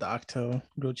day, you had the oxtail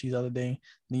grilled cheese the other day,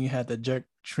 then you had the jerk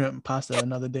shrimp pasta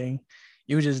another day.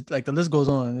 It was just like the list goes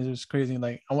on. It was crazy.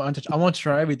 Like I want to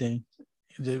try everything.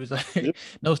 It was like Yep.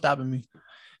 no stopping me,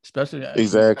 especially because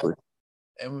Exactly.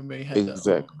 and when we had the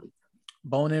Exactly.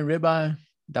 bone in ribeye.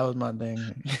 That was my thing.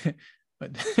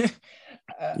 But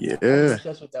I was Yeah.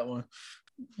 obsessed with that one.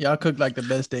 Y'all cooked like the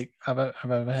best steak I've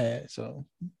ever had. So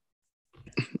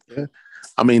Yeah.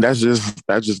 I mean, that's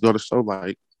just go to show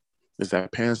like it's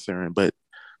that pan searing, but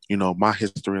my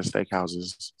history in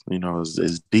steakhouses,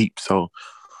 is deep. So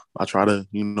I try to,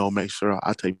 make sure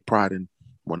I take pride in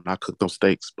when I cook those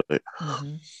steaks. But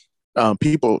mm-hmm.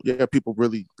 people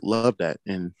really love that,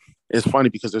 and it's funny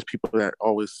because there's people that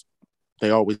always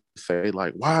say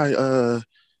like, why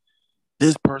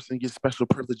this person gets special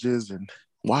privileges, and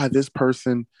why this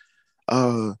person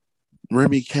uh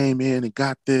Remy came in and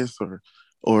got this,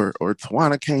 or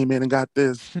Tawana came in and got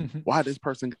this. Why this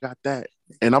person got that?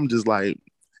 And I'm just like,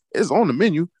 it's on the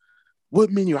menu. What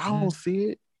menu? I don't see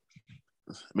it.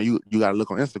 I mean, you gotta look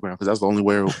on Instagram because that's the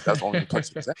only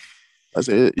place it's at. I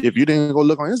said, if you didn't go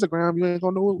look on Instagram, you ain't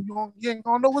gonna know you ain't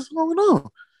gonna know what's going on.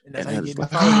 And that's And how you then get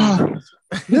it's them like, followers.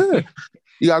 yeah,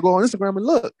 you gotta go on Instagram and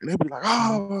look, and they be like,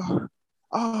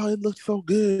 it looks so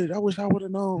good. I wish I would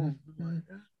have known. Mm-hmm. Like,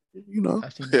 you know,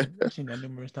 I've seen that. I've seen that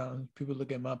numerous times. People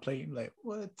look at my plate like,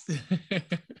 "What?"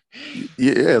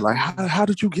 yeah, That's like crazy. how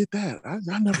did you get that?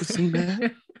 I never seen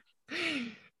that.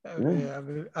 I Yeah,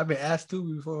 mean, I've been asked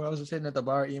too before. I was sitting at the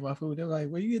bar eating my food. They're like,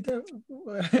 "Where you get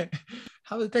that?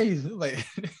 How it taste?" Like,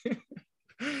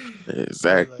 I was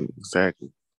exactly, like, exactly.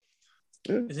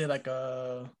 Yeah. Is it like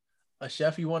a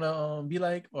chef you want to be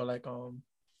like,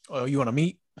 or you want to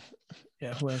meet?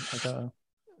 Yeah, who has like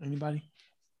anybody?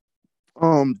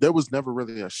 There was never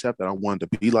really a chef that I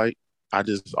wanted to be like. I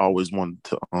just always wanted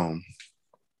to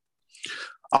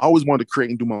I always wanted to create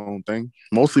and do my own thing.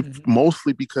 Mm-hmm.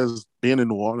 Mostly because being in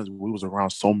New Orleans, we was around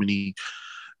so many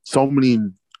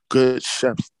good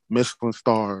chefs, Michelin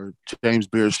star, James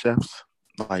Beard chefs.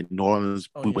 Like New Orleans,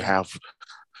 Oh we would yeah. have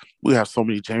we have so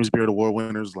many James Beard Award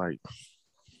winners. Like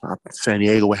San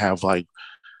Diego would have like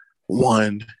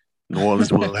one. New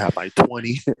Orleans will have like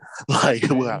 20. Like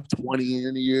we'll Okay. have 20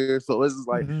 in a year. So this is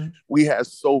like Mm-hmm. we had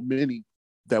so many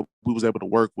that we was able to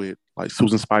work with, like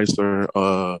Susan Spicer,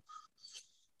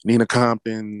 Nina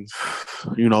Compton,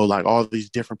 like all these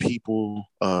different people.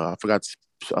 I forgot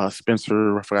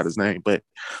Spencer, I forgot his name, but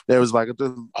there was like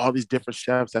all these different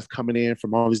chefs that's coming in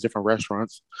from all these different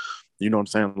restaurants. You know what I'm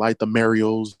saying? Like the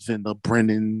Marios and the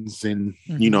Brennans and,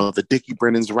 Mm-hmm. the Dickie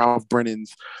Brennans, Ralph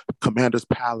Brennans, Commander's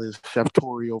Palace, Chef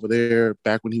Tory over there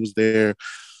back when he was there.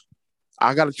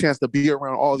 I got a chance to be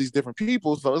around all these different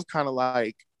people. So it's kind of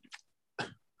like,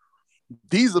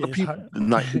 these are Yeah, the it's people, hard.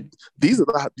 like, these are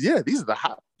the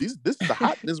hot, this is the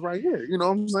hotness right here. You know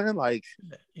what I'm saying? Like,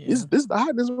 Yeah. this is the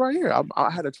hotness right here. I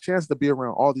had a chance to be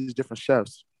around all these different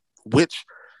chefs, which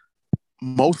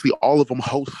mostly all of them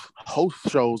host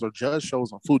shows or judge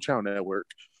shows on Food Channel Network.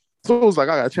 So it was like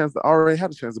I got a chance to I already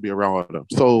had a chance to be around all of them.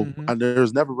 So Mm-hmm.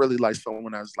 there's never really like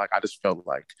someone that's like I just felt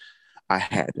like I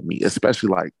had to meet, especially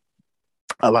like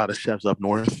a lot of chefs up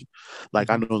north. Like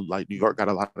I Mm-hmm. know like New York got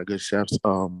a lot of good chefs.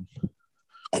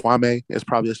 Kwame is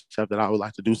probably a chef that I would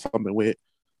like to do something with.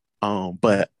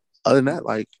 But other than that,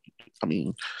 like I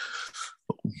mean,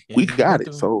 Yeah, we you've been got it.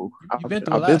 through So you've I've, been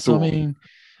through a I've been lot. So I through them. mean,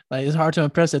 like it's hard to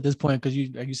impress at this point because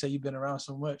you like you said you've been around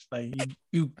so much. Like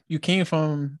you came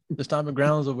from the stomping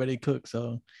grounds of where they cook,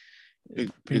 so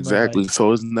it's pretty much like Exactly. So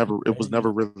it was crazy.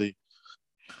 never really.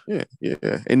 Yeah,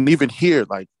 yeah. And even here,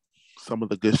 like some of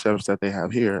the good chefs that they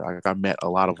have here, like I met a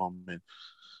lot of them,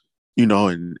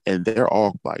 and and they're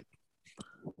all like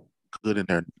good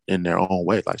in their own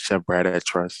way, like Chef Brad at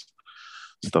Trust,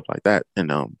 stuff like that.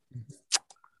 And I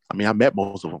mean, I met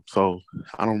most of them, so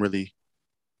I don't really,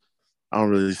 I don't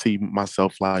really see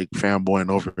myself like fanboying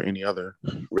over any other,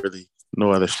 really,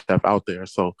 no other chef out there.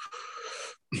 So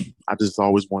I just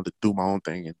always wanted to do my own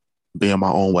thing and be in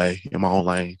my own way, in my own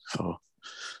lane. So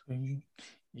Mhm.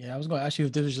 Yeah, I was gonna ask you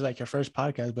if this was just like your first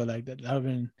podcast, but like that have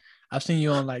been. I've seen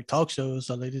you on like talk shows,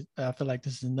 so like I feel like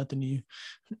this is nothing new.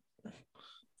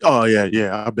 oh yeah,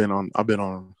 yeah. I've been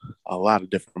on a lot of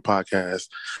different podcasts.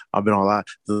 I've been on a lot.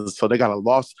 So they got a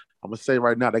lost. I'm gonna say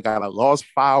right now they got a lost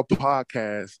file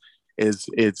podcast. It's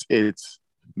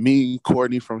me,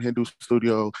 Courtney from Hindu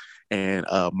Studio, and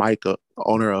Mike,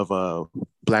 owner of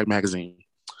Black Magazine.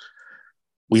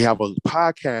 We have a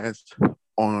podcast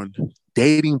on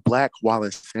dating black while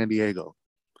in San Diego.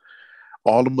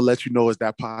 All I'm gonna let you know is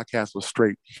that podcast was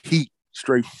straight heat,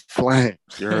 straight flames.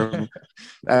 You heard me? For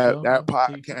That sure. that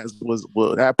podcast was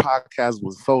well, that podcast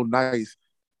was so nice.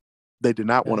 They did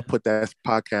not want to put that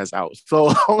podcast out. So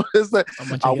I'm gonna I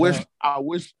check it wish out. I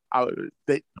wish I,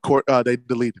 they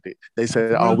deleted it. They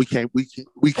said, For "Oh, real?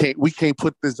 we can't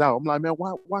put this out." I'm like, man,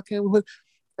 why can't we put?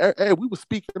 Hey, we were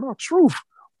speaking our truth.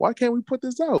 Why can't we put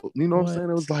this out? You know what I'm saying?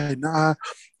 It was What? like, nah,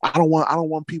 I don't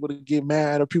want people to get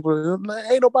mad or people. Like,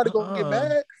 ain't nobody gonna get Uh-uh.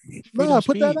 mad. Freedom Nah, of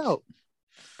put that speech. out.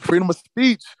 Freedom of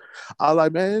speech. I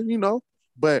like, man,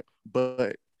 but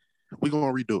we're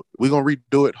gonna redo it. We're gonna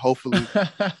redo it.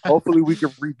 Hopefully we can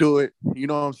redo it. You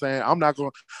know what I'm saying? I'm not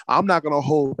gonna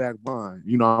hold back mine.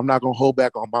 I'm not gonna hold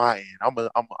back on my end. I'm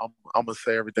gonna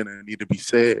say everything that need to be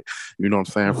said. You know what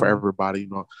I'm saying? For Mm-hmm. everybody,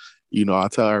 I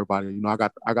tell everybody, I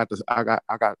got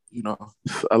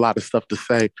a lot of stuff to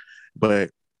say, but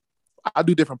I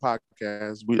do different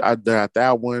podcasts. I did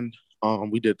that one.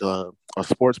 We did a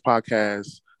sports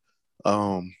podcast.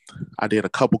 Um, I did a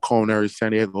couple culinary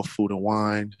San Diego Food and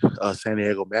Wine, San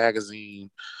Diego Magazine.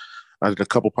 I did a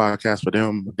couple podcasts for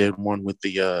them. Did one with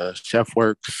the Chef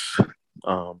Works.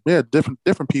 Yeah,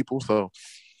 different people. So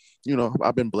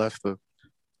I've been blessed to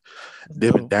That's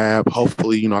dib and dope. dab.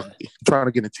 Hopefully, I'm trying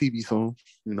to get a TV soon.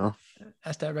 You know,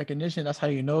 That's that recognition. That's how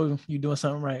you know you're doing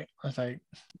something right. That's like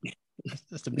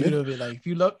that's the yeah, beauty of it. Like if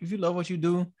you love what you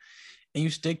do and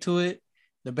you stick to it,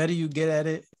 the better you get at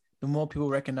it, the more people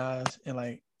recognize, and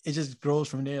like it just grows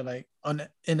from there. Like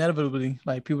inevitably,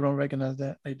 like people don't recognize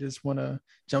that. They just want to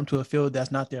jump to a field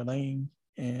that's not their lane,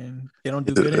 and they don't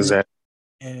do good in it, exactly.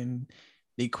 and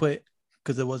they quit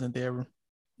because it wasn't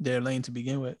their lane to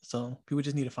begin with. So people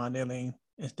just need to find their lane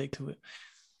and stick to it.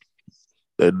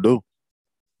 They do.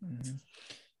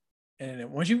 Mm-hmm.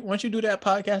 And once you do that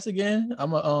podcast again,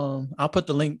 I'll put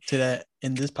the link to that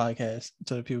in this podcast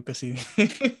so that people can see.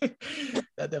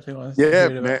 That definitely wants to Yeah,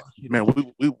 hear it about.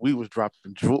 man, we was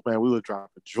dropping jewels, man. We was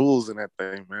dropping jewels in that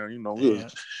thing, man. You know, Yeah.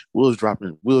 we was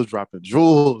dropping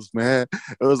jewels, man.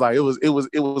 It was like it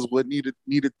was what needed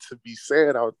to be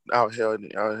said out here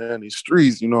in these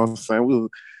streets. You know what I'm saying?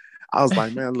 I was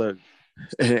like, man, look,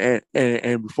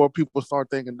 and before people start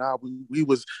thinking, nah, we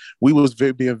was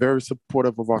being very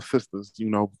supportive of our sisters, you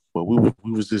know, but we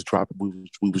was just dropping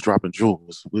we was dropping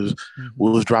jewels. We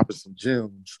was dropping some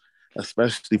gems,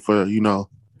 especially for, you know,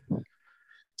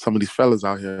 some of these fellas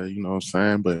out here, you know what I'm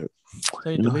saying? But So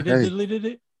you you know, hey, deleted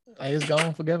it. Like it's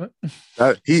gone, forgive it.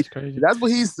 he That's crazy. that's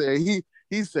what he said.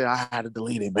 He said I had to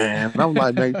delete it, man. And I'm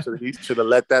like, man, he should have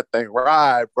let that thing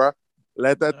ride, bro.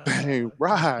 Let that thing That's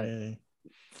ride. crazy.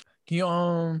 Can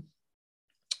you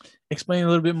explain a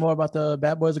little bit more about the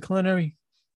Bad Boys of Culinary?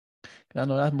 I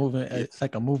know that's moving. Yeah. It's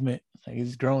like a movement. Like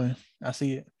it's growing. I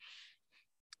see it.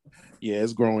 Yeah,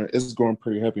 it's growing. It's growing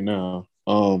pretty heavy now.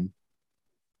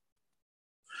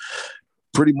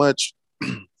 Pretty much,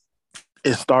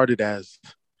 it started as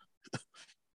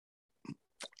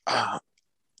uh,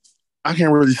 I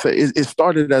can't really say. It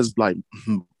started as like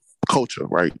culture,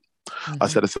 right? I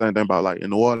said the same thing about like in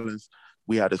New Orleans,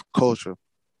 we had this culture.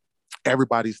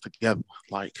 Everybody's together,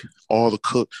 like all the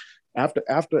cook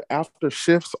after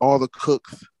shifts, all the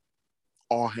cooks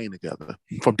all hang together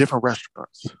from different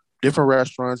restaurants. Different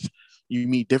restaurants, you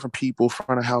meet different people,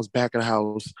 front of house, back of the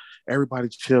house. Everybody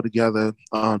chill together.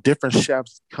 Different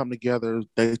chefs come together.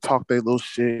 They talk their little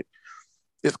shit.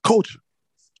 It's culture.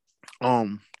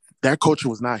 That culture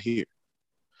was not here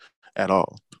at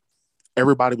all.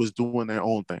 Everybody was doing their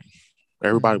own thing.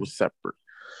 Everybody was separate,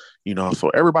 you know. So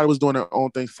everybody was doing their own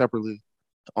thing separately.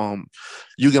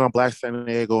 You get on Black San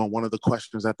Diego, and one of the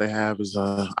questions that they have is,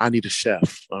 "I need a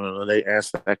chef." They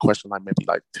ask that question like maybe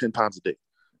like 10 times a day.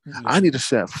 I need a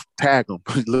chef. Tag them,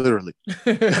 literally.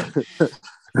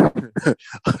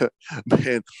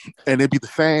 Man, and it'd be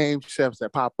the same chefs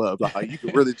that pop up. Like you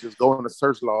could really just go on the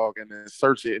search log and then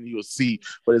search it, and you will see.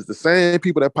 But it's the same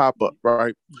people that pop up,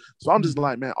 right? So I'm just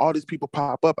like, man, all these people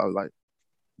pop up. I was like,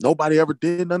 nobody ever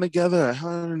did none together.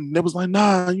 And it was like,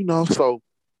 nah, you know. So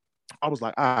I was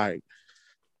like, all right.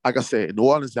 Like I said, New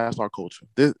Orleans, that's our culture.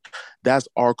 That's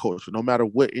our culture. No matter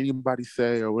what anybody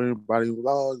say or anybody,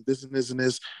 oh, this and this and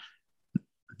this,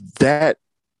 that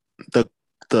the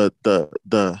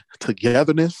the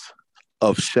togetherness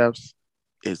of chefs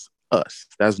is us.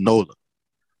 That's NOLA.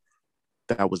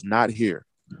 That was not here.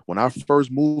 When I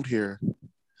first moved here,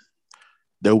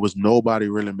 there was nobody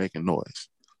really making noise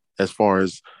as far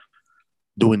as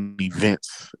doing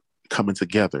events, coming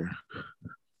together,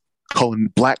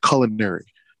 Black culinary.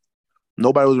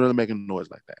 Nobody was really making noise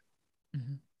like that.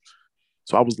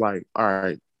 So I was like, all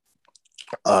right,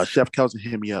 Chef Kelson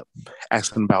hit me up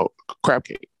asking about crab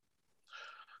cake.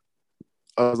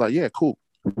 I was like, yeah, cool.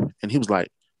 And he was like,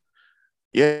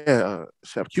 yeah,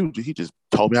 Chef Q, he just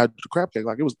told me how to do the crab cake.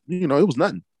 Like it was, you know, it was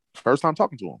nothing. First time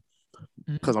talking to him.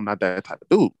 Because I'm not that type of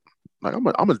dude. Like I'm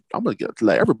gonna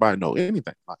let everybody know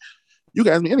anything. Like you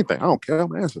can ask me anything. I don't care. I'm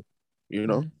gonna answer. You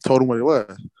know, told him what it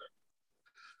was.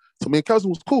 So me and Cousin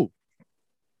was cool.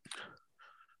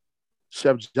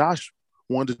 Chef Josh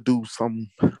wanted to do some,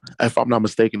 if I'm not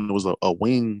mistaken, it was a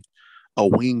wing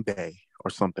day or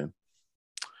something.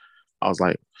 I was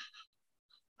like,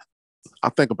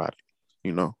 I'll think about it,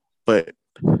 you know, but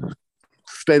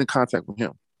stayed in contact with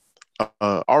him.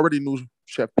 Already knew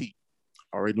Chef Pete.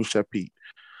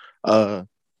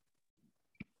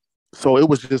 So it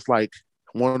was just like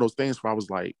one of those things where I was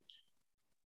like,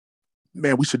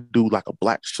 man, we should do like a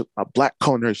black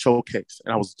culinary showcase.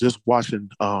 And I was just watching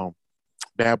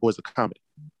Bad Boys of Comedy.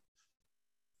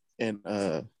 And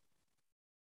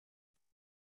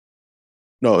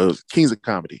no, it was Kings of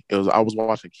Comedy. I was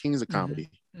watching Kings of Comedy.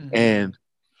 And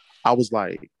I was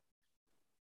like,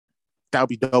 that would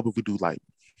be dope if we do like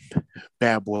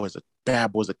Bad Boys of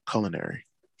Culinary.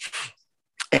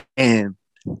 And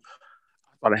I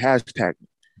started hashtagging,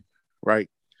 right?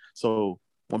 So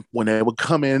when they would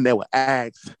come in, they would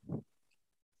ask,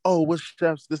 oh, what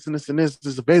chefs this and this and this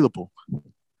is available?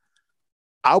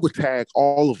 I would tag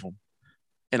all of them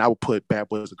and I would put Bad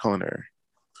Boys of Culinary.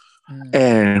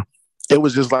 And it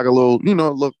was just like a little, you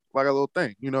know, look like a little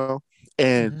thing, you know?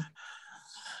 And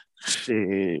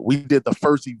shit, we did the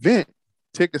first event.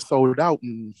 Tickets sold out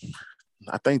in,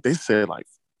 I think they said like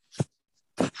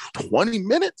 20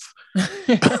 minutes.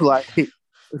 Like,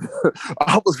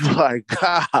 I was like,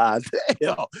 God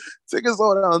damn, tickets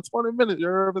sold out in 20 minutes. You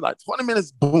heard me? Like 20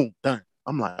 minutes, boom, done.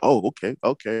 I'm like, oh, okay.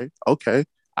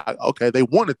 Okay, they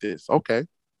wanted this. Okay.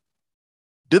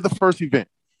 Did the first event.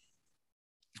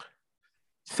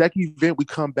 Second event, we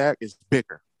come back, it's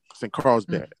bigger. It's in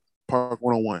Carlsbad, Park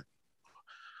 101.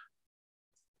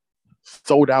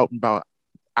 Sold out in about an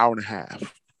hour and a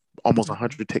half. Almost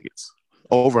 100 tickets.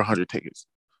 Over 100 tickets.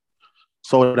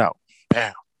 Sold out.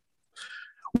 Bam.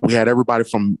 We had everybody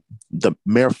from the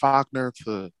Mayor Faulkner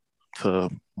to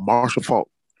Marshall Falk.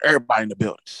 Everybody in the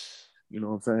building. You know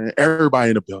what I'm saying?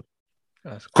 Everybody in the building.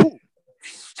 That's cool.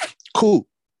 Cool.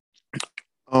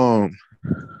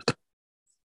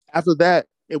 After that,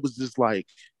 it was just like,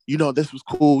 this was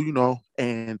cool,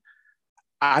 and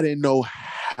I didn't know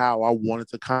how I wanted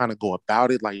to kind of go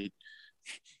about it. Like,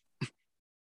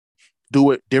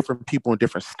 do it different people in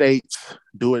different states,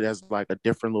 do it as like a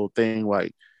different little thing,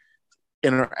 like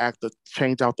interact to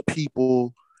change out the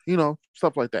people,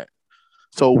 stuff like that.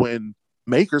 So when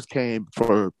Makers came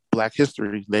for Black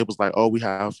History, they was like, oh, we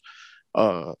have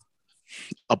a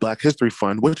Black History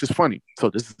Fund, which is funny. So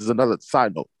this is another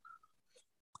side note.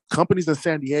 Companies in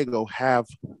San Diego have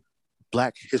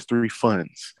Black History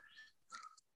Funds.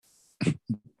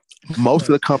 Most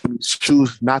of the companies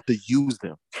choose not to use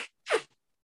them.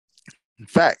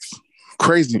 Facts.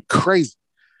 Crazy.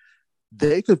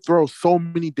 They could throw so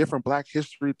many different Black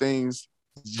History things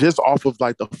just off of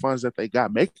like the funds that they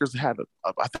got. Makers had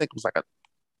I think it was like a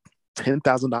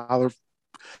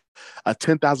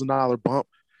 $10,000 bump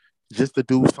just to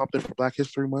do something for Black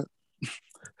History Month.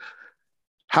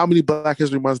 How many Black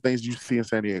History Month things do you see in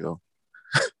San Diego?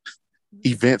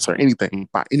 Events or anything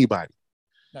by anybody?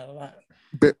 Not a lot.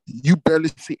 You barely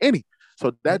see any.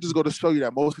 So that just go to show you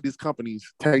that most of these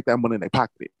companies take that money in their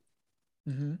pocket.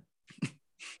 Mm-hmm.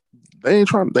 They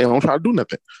don't try to do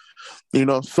nothing.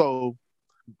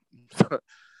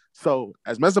 So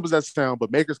as messed up as that sound,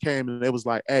 but Makers came and it was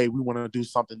like, hey, we want to do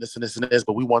something, this and this and this,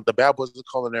 but we want the Bad Boys of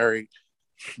Culinary,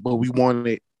 but we want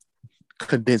it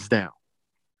condensed down.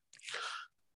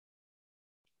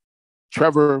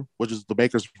 Trevor, which is the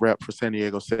Makers rep for San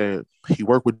Diego, said he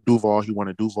worked with Duval. He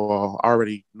wanted Duval. I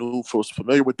already was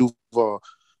familiar with Duval.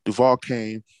 Duval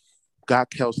came, got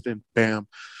Kelston, bam.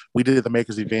 We did the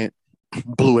Makers event,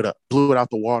 blew it up, blew it out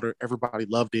the water. Everybody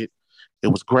loved it. It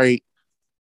was great.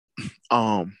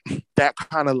 That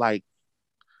kind of like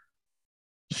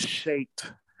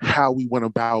shaped how we went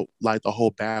about like the whole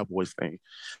Bad Boys thing.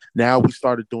 Now I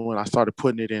started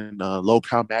putting it in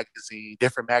local magazine,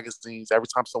 different magazines. Every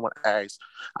time someone asked,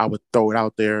 I would throw it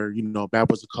out there, Bad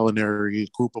Boys of Culinary,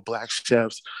 group of Black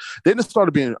chefs. Then it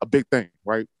started being a big thing,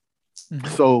 right? Mm-hmm.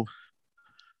 So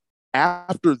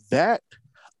after that,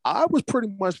 I was pretty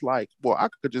much like, well, I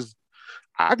could just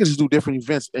do different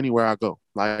events anywhere I go.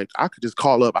 Like I could just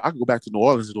call up, I could go back to New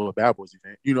Orleans and do a Bad Boys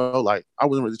event, like I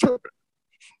wasn't really tripping.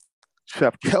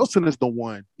 Chef Kelson is the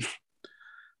one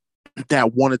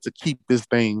that wanted to keep this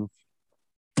thing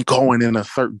going in a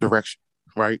certain direction,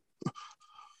 right?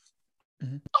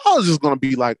 Mm-hmm. I was just gonna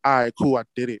be like, all right, cool, I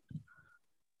did it.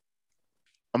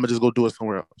 I'm gonna just go do it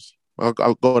somewhere else. I'll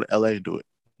go to LA and do it,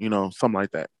 something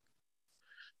like that.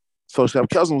 So Chef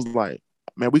Kelson was like,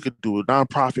 man, we could do a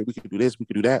nonprofit, we could do this, we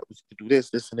could do that, we could do this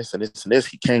and this and this and this.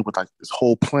 He came with like this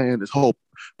whole plan, this whole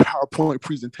PowerPoint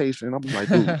presentation. I'm like,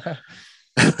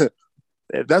 dude,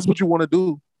 if that's what you want to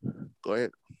do, go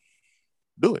ahead,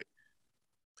 do it.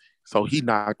 So he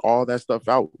knocked all that stuff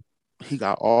out. He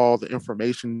got all the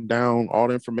information down, all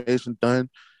the information done.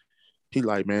 He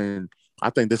like, man, I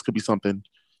think this could be something,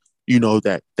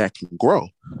 that can grow.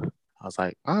 I was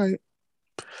like, all right,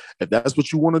 if that's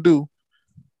what you want to do,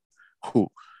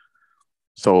 cool.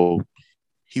 So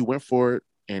he went for it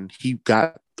and he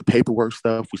got the paperwork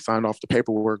stuff. We signed off the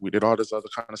paperwork. We did all this other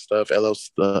kind of stuff.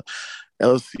 LLC,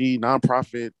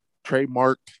 nonprofit,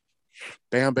 trademark,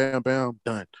 bam, bam, bam,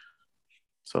 done.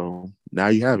 So now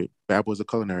you have it. Bad Boys of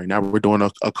Culinary. Now we're doing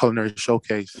a culinary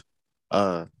showcase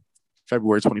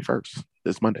February 21st,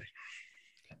 this Monday,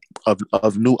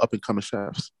 of new up-and-coming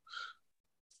chefs.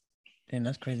 Damn,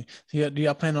 that's crazy. So do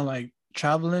y'all plan on like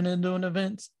traveling and doing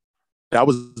events? That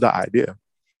was the idea.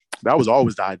 That was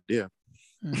always the idea.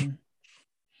 Mm-hmm.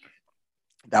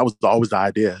 That was always the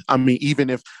idea. I mean, even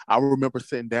if I remember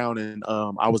sitting down and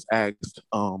I was asked,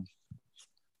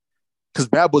 because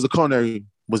Bad Boys of Culinary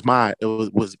was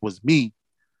me.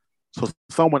 So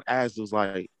someone asked, it was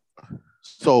like,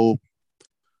 so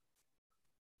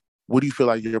what do you feel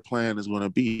like your plan is going to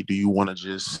be? Do you want to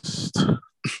just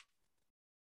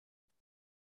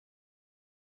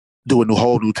do a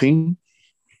whole new team?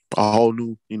 A whole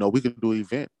new, we could do an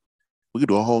event. We could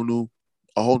do a whole new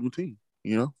team.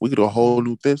 We could do a whole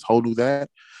new this, whole new that.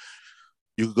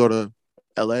 You could go to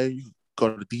LA, you could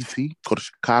go to DC, go to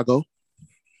Chicago,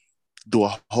 do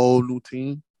a whole new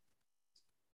team,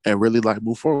 and really like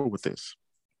move forward with this.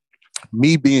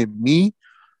 Me being me,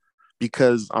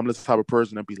 because I'm the type of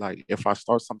person that be like, if I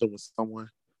start something with someone,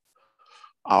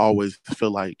 I always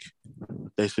feel like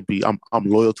they should be. I'm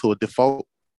loyal to a default,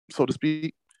 so to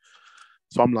speak.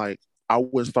 So I'm like, I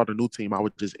wouldn't start a new team. I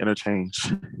would just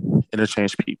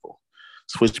interchange people,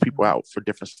 switch people Mhm. out for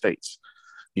different states.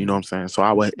 You know what Mhm. I'm saying? So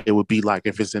I would. It would be like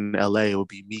if it's in LA, it would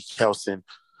be me, Kelson,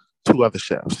 two other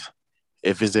chefs.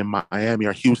 If it's in Miami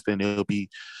or Houston, it'll be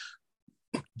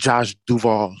Josh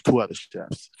Duval, two other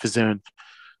chefs. If it's in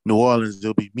New Orleans,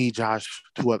 it'll be me, Josh,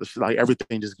 two others. Like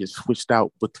everything just gets switched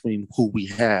out between who we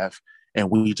have, and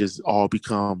we just all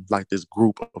become like this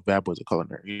group of bad boys of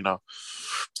culinary.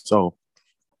 So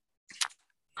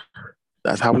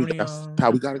that's how we got How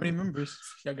it. many members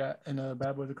y'all got in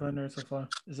Bad Boys of Culinary so far?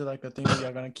 Is it like a thing that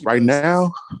y'all gonna keep Right us?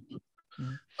 now,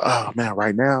 Mhm. oh man,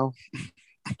 right now,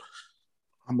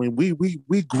 I mean,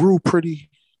 we grew pretty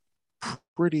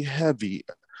heavy.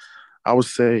 I would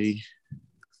say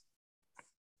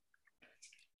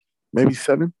maybe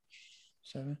seven.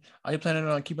 7. Are you planning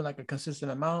on keeping like a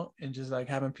consistent amount and just like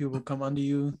having people come under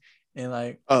you and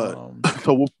like Uh,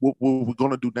 so what we're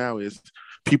gonna do now is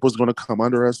people's gonna come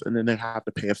under us, and then they have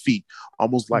to pay a fee,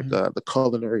 almost like mhm, the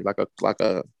culinary, like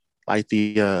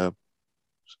the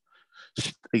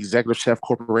executive chef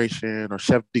corporation or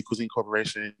chef de cuisine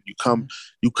corporation. mhm,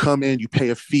 You come in, you pay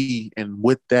a fee, and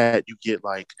with that you get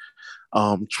like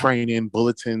training,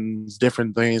 bulletins,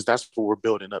 different things. That's what we're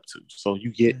building up to. So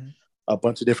you get mhm. a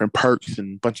bunch of different perks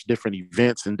and a bunch of different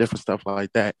events and different stuff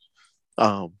like that.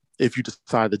 If you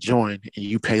decide to join and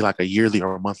you pay like a yearly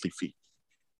or a monthly fee.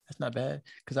 That's not bad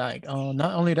because I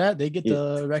not only that they get Yeah.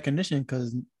 the recognition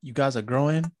because you guys are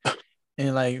growing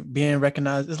and like being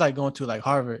recognized. It's like going to like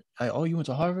Harvard. Like, oh, you went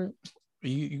to Harvard?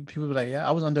 People be like, yeah,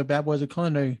 I was under Bad Boys of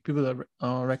Culinary. People that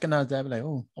recognize that, be like,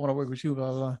 oh, I want to work with you, blah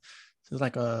blah blah. So it's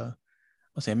like I'll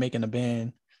say making a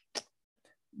band,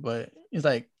 but it's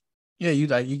like, yeah,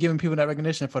 you giving people that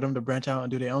recognition for them to branch out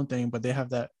and do their own thing, but they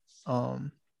have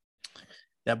um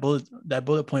that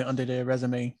bullet point under their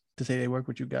resume to say they work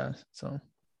with you guys. So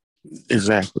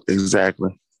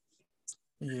Exactly.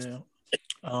 yeah,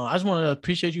 I just want to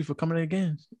appreciate you for coming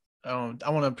again. I want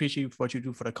to appreciate you for what you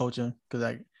do for the culture because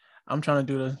like I'm trying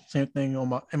to do the same thing on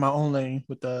my in my own lane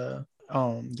with the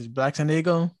this Black San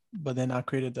Diego, but then I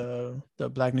created the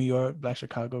Black New York, Black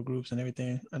Chicago groups and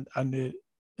everything. And I did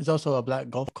it's also a Black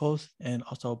Gulf Coast and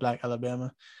also a Black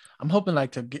Alabama. I'm hoping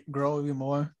like to grow even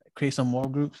more, create some more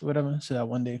groups, whatever, so that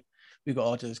one day we could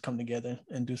all just come together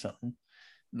and do something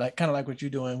like kind of like what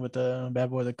you're doing with the Bad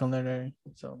Boy the Culinary.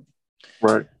 So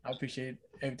Right. I appreciate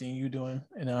everything you're doing,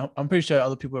 and I'm pretty sure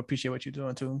other people appreciate what you're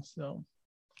doing too. So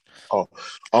Oh,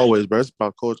 always, bro. It's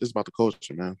about culture. It's about the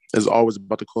culture, man. It's always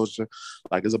about the culture.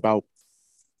 Like it's about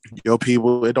your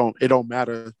people. It don't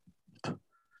matter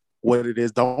what it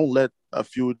is. Don't let a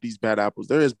few of these bad apples.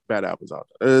 There is bad apples out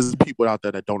there. There's mm-hmm. people out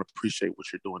there that don't appreciate what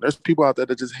you're doing. There's people out there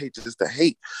that just hate just to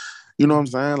hate. You know what I'm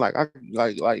Mm-hmm. saying?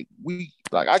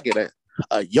 Like I get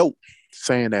a yoke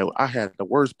saying that I had the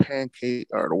worst pancake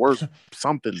or the worst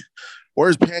something,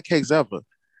 worst pancakes ever.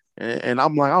 And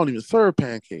I'm like, I don't even serve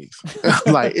pancakes.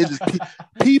 Like it just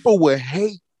people would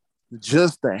hate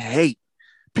just to hate.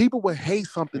 People would hate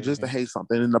It's something just to crazy. hate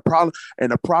something. And the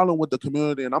problem with the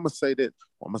community, and I'm gonna say that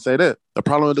the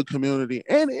problem with the community,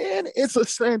 and it's a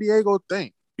San Diego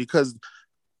thing because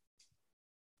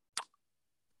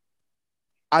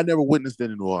I never witnessed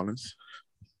it in New Orleans.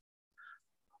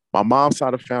 My mom's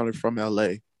side of family from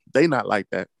LA, they not like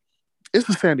that. It's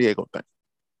a San Diego thing.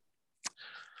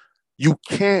 You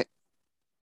can't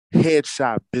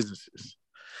headshot businesses.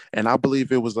 And I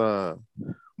believe it was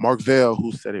Mark Vale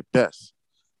who said it best.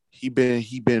 He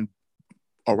been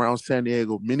around San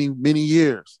Diego many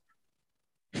years.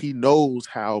 He knows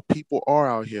how people are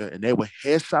out here, and they will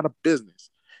headshot a business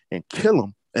and kill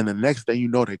them, and the next day you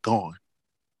know they're gone.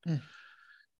 Mm.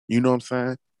 You know what I'm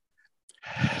saying?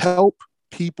 Help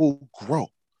people grow.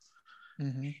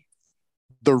 Mm-hmm.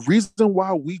 The reason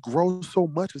why we grow so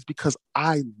much is because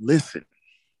I listen.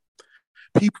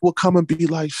 People will come and be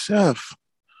like, Chef,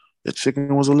 the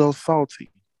chicken was a little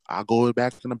salty. I'll go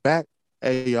back in the back.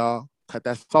 Hey, y'all, cut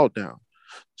that salt down.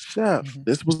 Chef, Mm-hmm.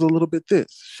 this was a little bit this.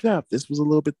 Chef, this was a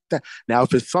little bit that. Now,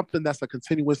 if it's something that's a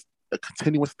continuous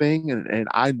thing, and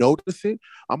I notice it,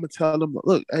 I'm gonna tell them,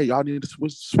 look, hey, y'all need to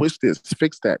switch this,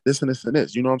 fix that, this and this and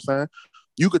this. You know what I'm saying?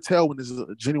 You could tell when this is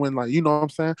a genuine, like, you know what I'm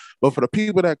saying? But for the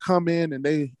people that come in and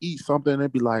they eat something and they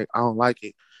be like, I don't like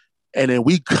it. And then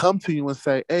we come to you and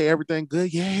say, hey, everything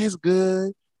good? Yeah, it's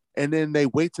good. And then they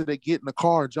wait till they get in the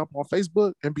car and jump on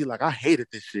Facebook and be like, I hated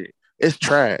this shit. It's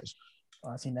trash. Oh,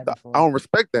 I've seen that I before. don't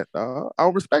respect that, dog. I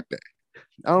don't respect that.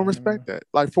 I Yeah, don't respect that.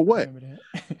 Like for I what? remember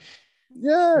that.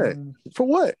 Yeah. Mm. For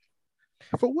what?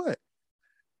 For what?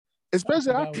 I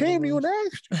Especially I forgot what it came to you and was.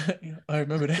 asked you. I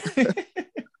remember that.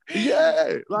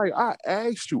 Yeah, like I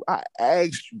asked you. I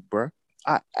asked you, bro.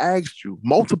 I asked you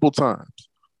multiple times.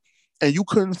 And you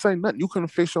couldn't say nothing. You couldn't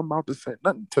fix your mouth to say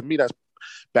nothing. To me, that's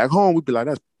back home, we'd be like,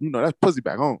 that's pussy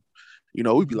back home.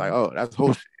 We'd be like, Hmm. oh, that's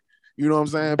whole shit. You know what I'm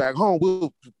saying? Back home,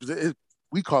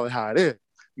 we call it how it is.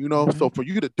 Hmm. So for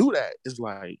you to do that, it's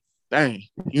like, dang,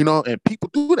 and people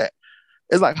do that.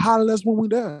 It's like, holler at us when we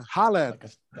there. Holler at Like a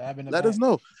us. stab in the Let us back.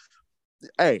 know.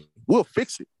 Hey, we'll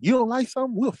fix it. You don't like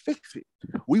something, we'll fix it.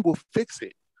 We will fix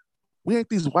it. We ain't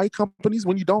these white companies.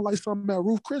 When you don't like something at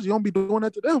Roof Chris, you don't be doing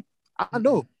that to them. I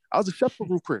know. Mm-mm. I was a chef for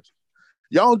Roof Chris.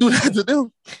 Y'all don't do that to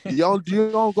them.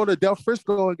 You don't go to Del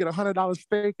Frisco and get $100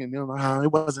 steak and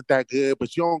it wasn't that good,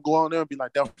 but you don't go on there and be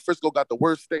like, Del Frisco got the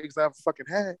worst steaks I ever fucking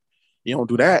had. You don't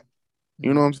do that.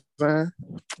 You know Mm. what I'm saying?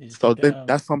 You just So take the L.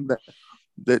 that's something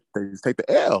that they just take the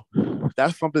L.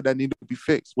 That's something that needs to be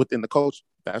fixed within the culture.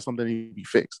 That's something that needs to be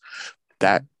fixed.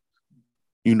 That Mm.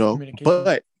 Communication.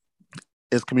 but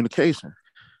it's communication.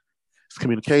 It's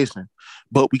communication.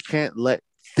 But we can't let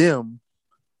them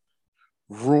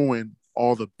ruin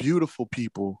all the beautiful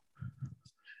people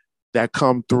that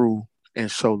come through and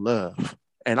show love.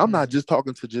 And I'm not Hmm. just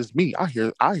talking to just me. I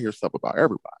hear stuff about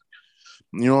everybody.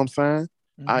 You know what I'm saying?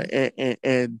 I Hmm.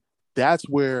 and that's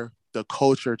where the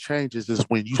culture changes is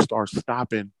when you start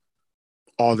stopping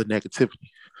all the negativity.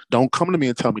 Don't come to me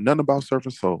and tell me nothing about Surf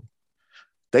and Soul.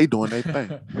 They doing their thing.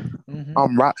 Hmm.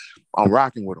 I'm rock. I'm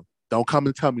rocking with them. Don't come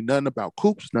and tell me nothing about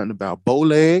Coops, nothing about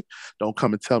Bowleg. Don't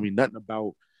come and tell me nothing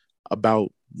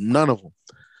about none of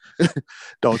them.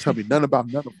 Don't tell me nothing about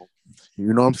none of them.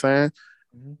 You know what I'm saying?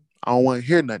 Hmm. I don't want to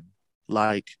hear nothing.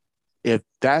 Like, if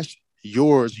that's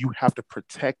yours, you have to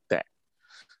protect that.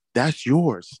 That's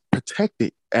yours. Protect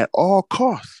it at all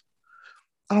costs.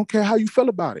 I don't care how you feel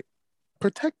about it.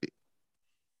 Protect it.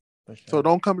 For So sure.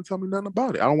 don't come and tell me nothing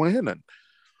about it. I don't want to hear nothing.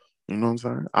 You know what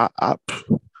I'm saying?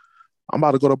 I'm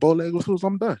about to go to Bow Leg as soon as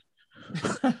I'm done.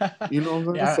 You know what I'm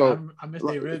saying? Yeah, So, I miss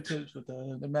like, their rib tips with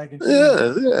the mac and cheese.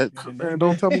 yeah, yeah, And they man.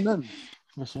 Don't good. tell me nothing.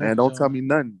 For sure, Man, for don't tell sure. me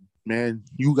nothing. Man,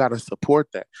 you gotta support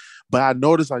that. But I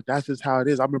noticed like that's just how it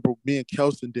is. I remember me and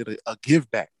Kelson did a give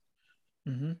back.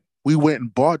 Hmm. We went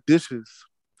and bought dishes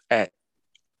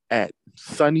at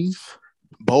Sonny's,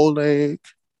 Bowleg.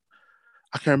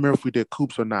 I can't remember if we did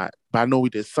Coops or not, but I know we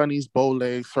did Sonny's,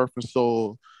 Bowleg, Surf and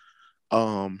Soul,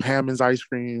 Hammond's Ice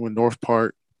Cream in North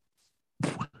Park.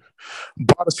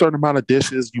 Bought a certain amount of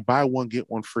dishes. You buy one, get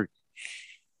one free.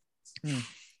 Mm.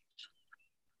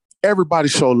 Everybody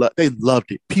showed love. They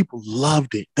loved it. People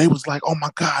loved it. They was like, "Oh my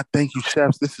God, thank you,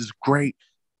 chefs. This is great.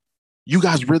 You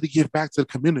guys really give back to the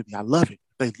community. I love it."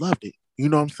 They loved it. You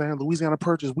know what I'm saying? Louisiana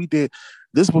Purchase, we did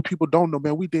this is what people don't know,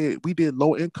 man. We did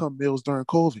low income meals during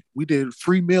COVID. We did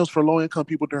free meals for low income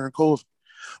people during COVID.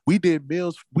 We did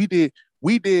meals, we did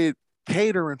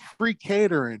catering, free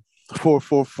catering for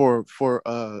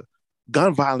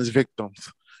gun violence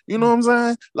victims. You know Mm. what I'm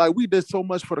saying? Like we did so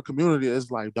much for the community.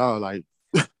 It's like, dog, like,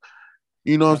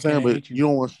 you know what I'm How can saying? I But hate you? you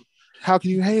don't want how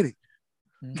can you hate it?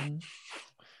 Hmm.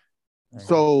 Right.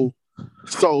 So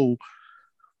so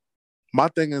my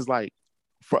thing is like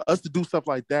for us to do stuff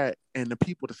like that and the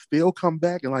people to still come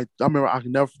back and like I remember I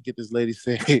can never forget this lady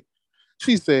said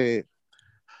she said,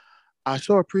 I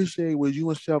sure appreciate what you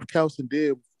and Chef Kelson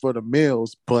did for the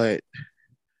meals, but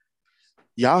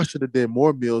y'all should have did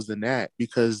more meals than that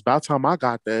because by the time I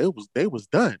got there, they was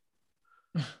done.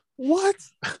 What?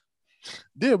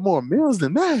 Did more meals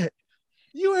than that?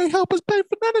 You ain't help us pay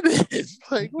for none of this.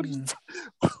 Like, what are Mm-mm.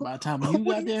 you By the time you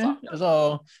what are got you there, talking it's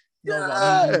all about me and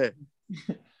you. about?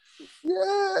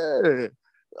 Yeah. Yeah.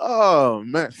 Oh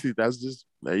man, see, that's just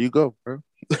there you go, bro.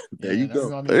 There Yeah, you that go.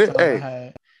 reminded me of the Hey, time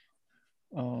hey.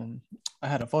 um I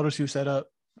had a photo shoot set up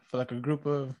for like a group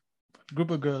of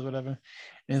girls, whatever.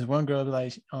 And this one girl was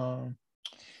like,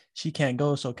 she can't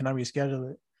go, so can I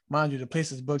reschedule it? Mind you, the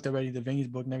place is booked already, the venue's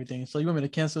booked and everything. So you want me to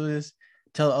cancel this?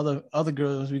 Tell other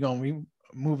girls we're gonna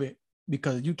move it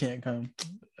because you can't come.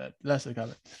 That's the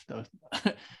kind of stuff.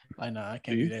 Like, nah, I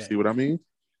can't do that. See what I mean?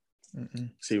 Mm-mm.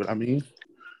 See what I mean?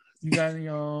 You got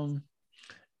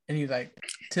any like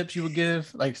tips you would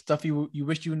give, like stuff you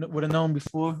wish you would have known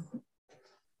before,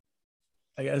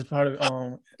 like as part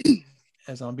of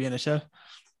as being a chef?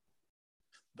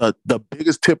 The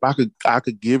biggest tip I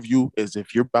could give you is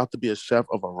if you're about to be a chef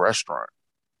of a restaurant,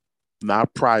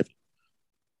 not private.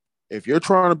 If you're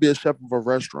trying to be a chef of a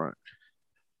restaurant,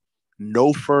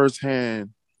 know firsthand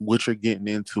what you're getting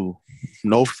into.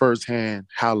 Know firsthand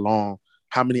how long,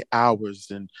 how many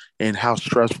hours, and how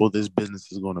stressful this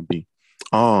business is going to be.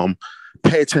 Um,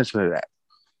 Pay attention to that.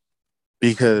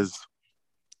 because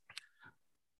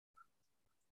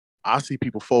I see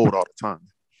people fold all the time.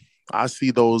 I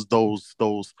see those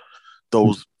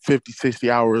 50,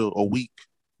 60 hours a week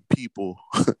people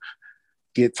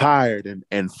get tired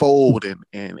and fold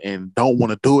and don't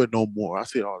want to do it no more. I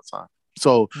see it all the time.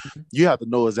 So Mhm. you have to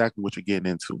know exactly what you're getting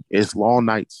into. It's long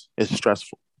nights. It's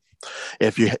stressful.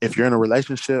 If you're in a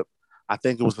relationship, I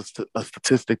think it was a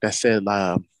statistic that said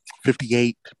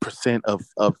 58%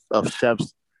 of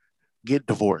chefs get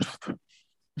divorced.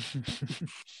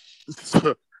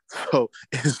 So, so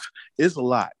it's a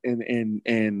lot, and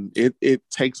it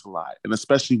takes a lot, and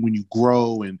especially when you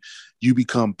grow and you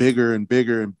become bigger and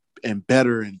bigger and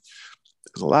better, and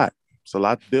it's a lot. It's a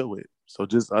lot to deal with. So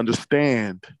just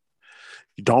understand.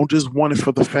 You don't just want it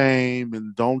for the fame,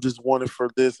 and don't just want it for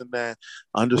this and that.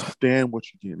 Understand what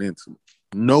you're getting into.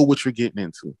 Know what you're getting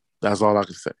into. That's all I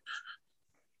can say.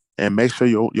 And make sure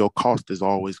your cost is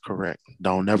always correct.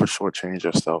 Don't never shortchange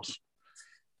yourself.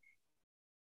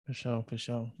 For sure, for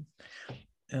sure.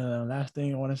 Last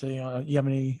thing I want to say, you have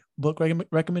any book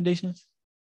recommendations?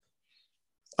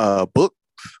 Book,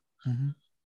 Mm-hmm.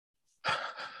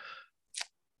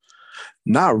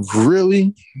 not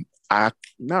really. I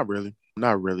not really,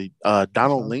 not really. For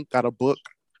Donald sure. Link got a book.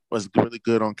 Was really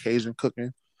good on Cajun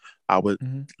cooking. I would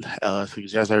Mm-hmm.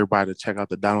 suggest everybody to check out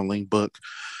the Donald Link book.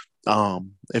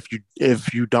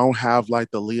 If you don't have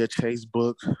like the Leah Chase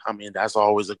book, I mean that's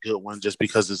always a good one just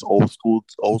because it's old school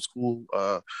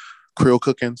Creole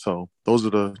cooking. So those are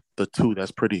the two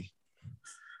that's pretty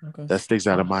Okay. that sticks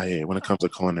out of Uh, my head when it comes to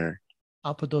culinary.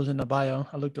 I'll put those in the bio.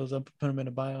 I looked those up, put them in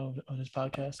the bio on this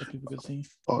podcast so people could see.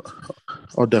 Oh,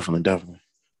 oh, definitely, definitely.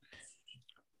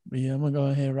 But yeah, I'm gonna go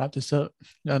ahead and wrap this up.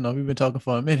 I know we've been talking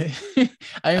for a minute.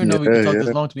 I didn't even know we could Yeah, talk this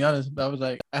yeah. long, to be honest. But I was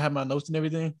like, I had my notes and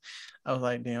everything. I was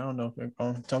like, damn, I don't know if we're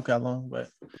gonna talk that long, but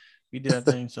we did our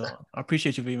thing. So I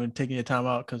appreciate you for even taking your time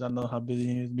out because I know how busy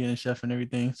he is being a chef and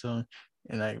everything. So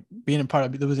and like being a part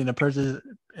of losing the person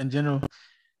in general,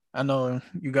 I know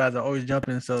you guys are always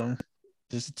jumping. So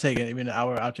just taking even an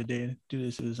hour out your day to do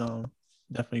this is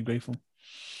definitely grateful.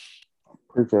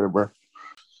 Appreciate it, bro.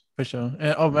 For sure. And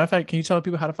matter of fact, can you tell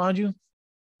people how to find you?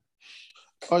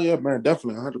 Oh yeah, man,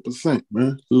 definitely, 100%,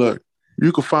 man. Look,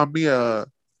 you can find me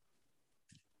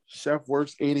Chef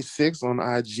Works 86 on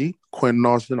IG, Quinnton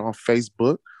Austin on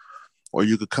Facebook, or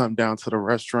you could come down to the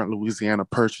restaurant Louisiana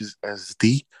Purchase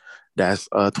SD. That's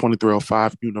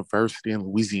 2305 University in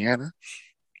Louisiana.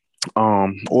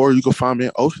 Or you can find me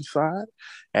in Oceanside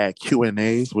at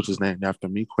Q&A's, which is named after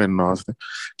me, Quentin Austin.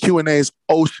 Q&A's in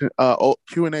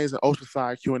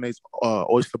Oceanside, Q&A's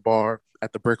Oyster Bar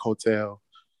at the Brick Hotel.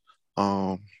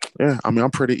 Um, yeah, I mean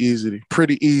I'm pretty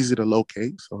easy to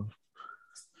locate. So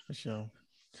For sure.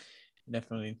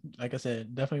 Definitely. Like I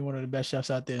said, definitely one of the best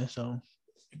chefs out there. So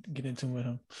get into with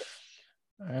him.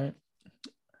 All right.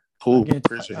 cool,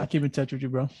 appreciate I'll it. keep in touch with you,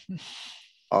 bro.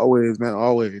 Always, man,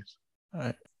 always. All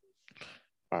right.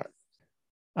 All right.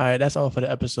 All right. That's all for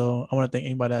the episode. I want to thank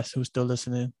anybody who's still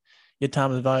listening. Your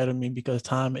time is valuable to me because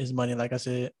time is money. Like I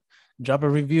said, drop a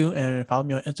review and follow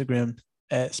me on Instagram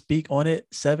at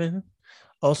speakonit7.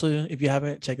 Also, if you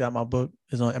haven't checked out my book,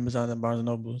 it's on Amazon and Barnes and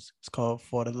Nobles. It's called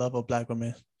For the Love of Black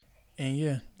Women. And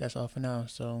yeah, that's all for now.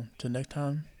 So till next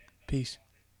time, peace.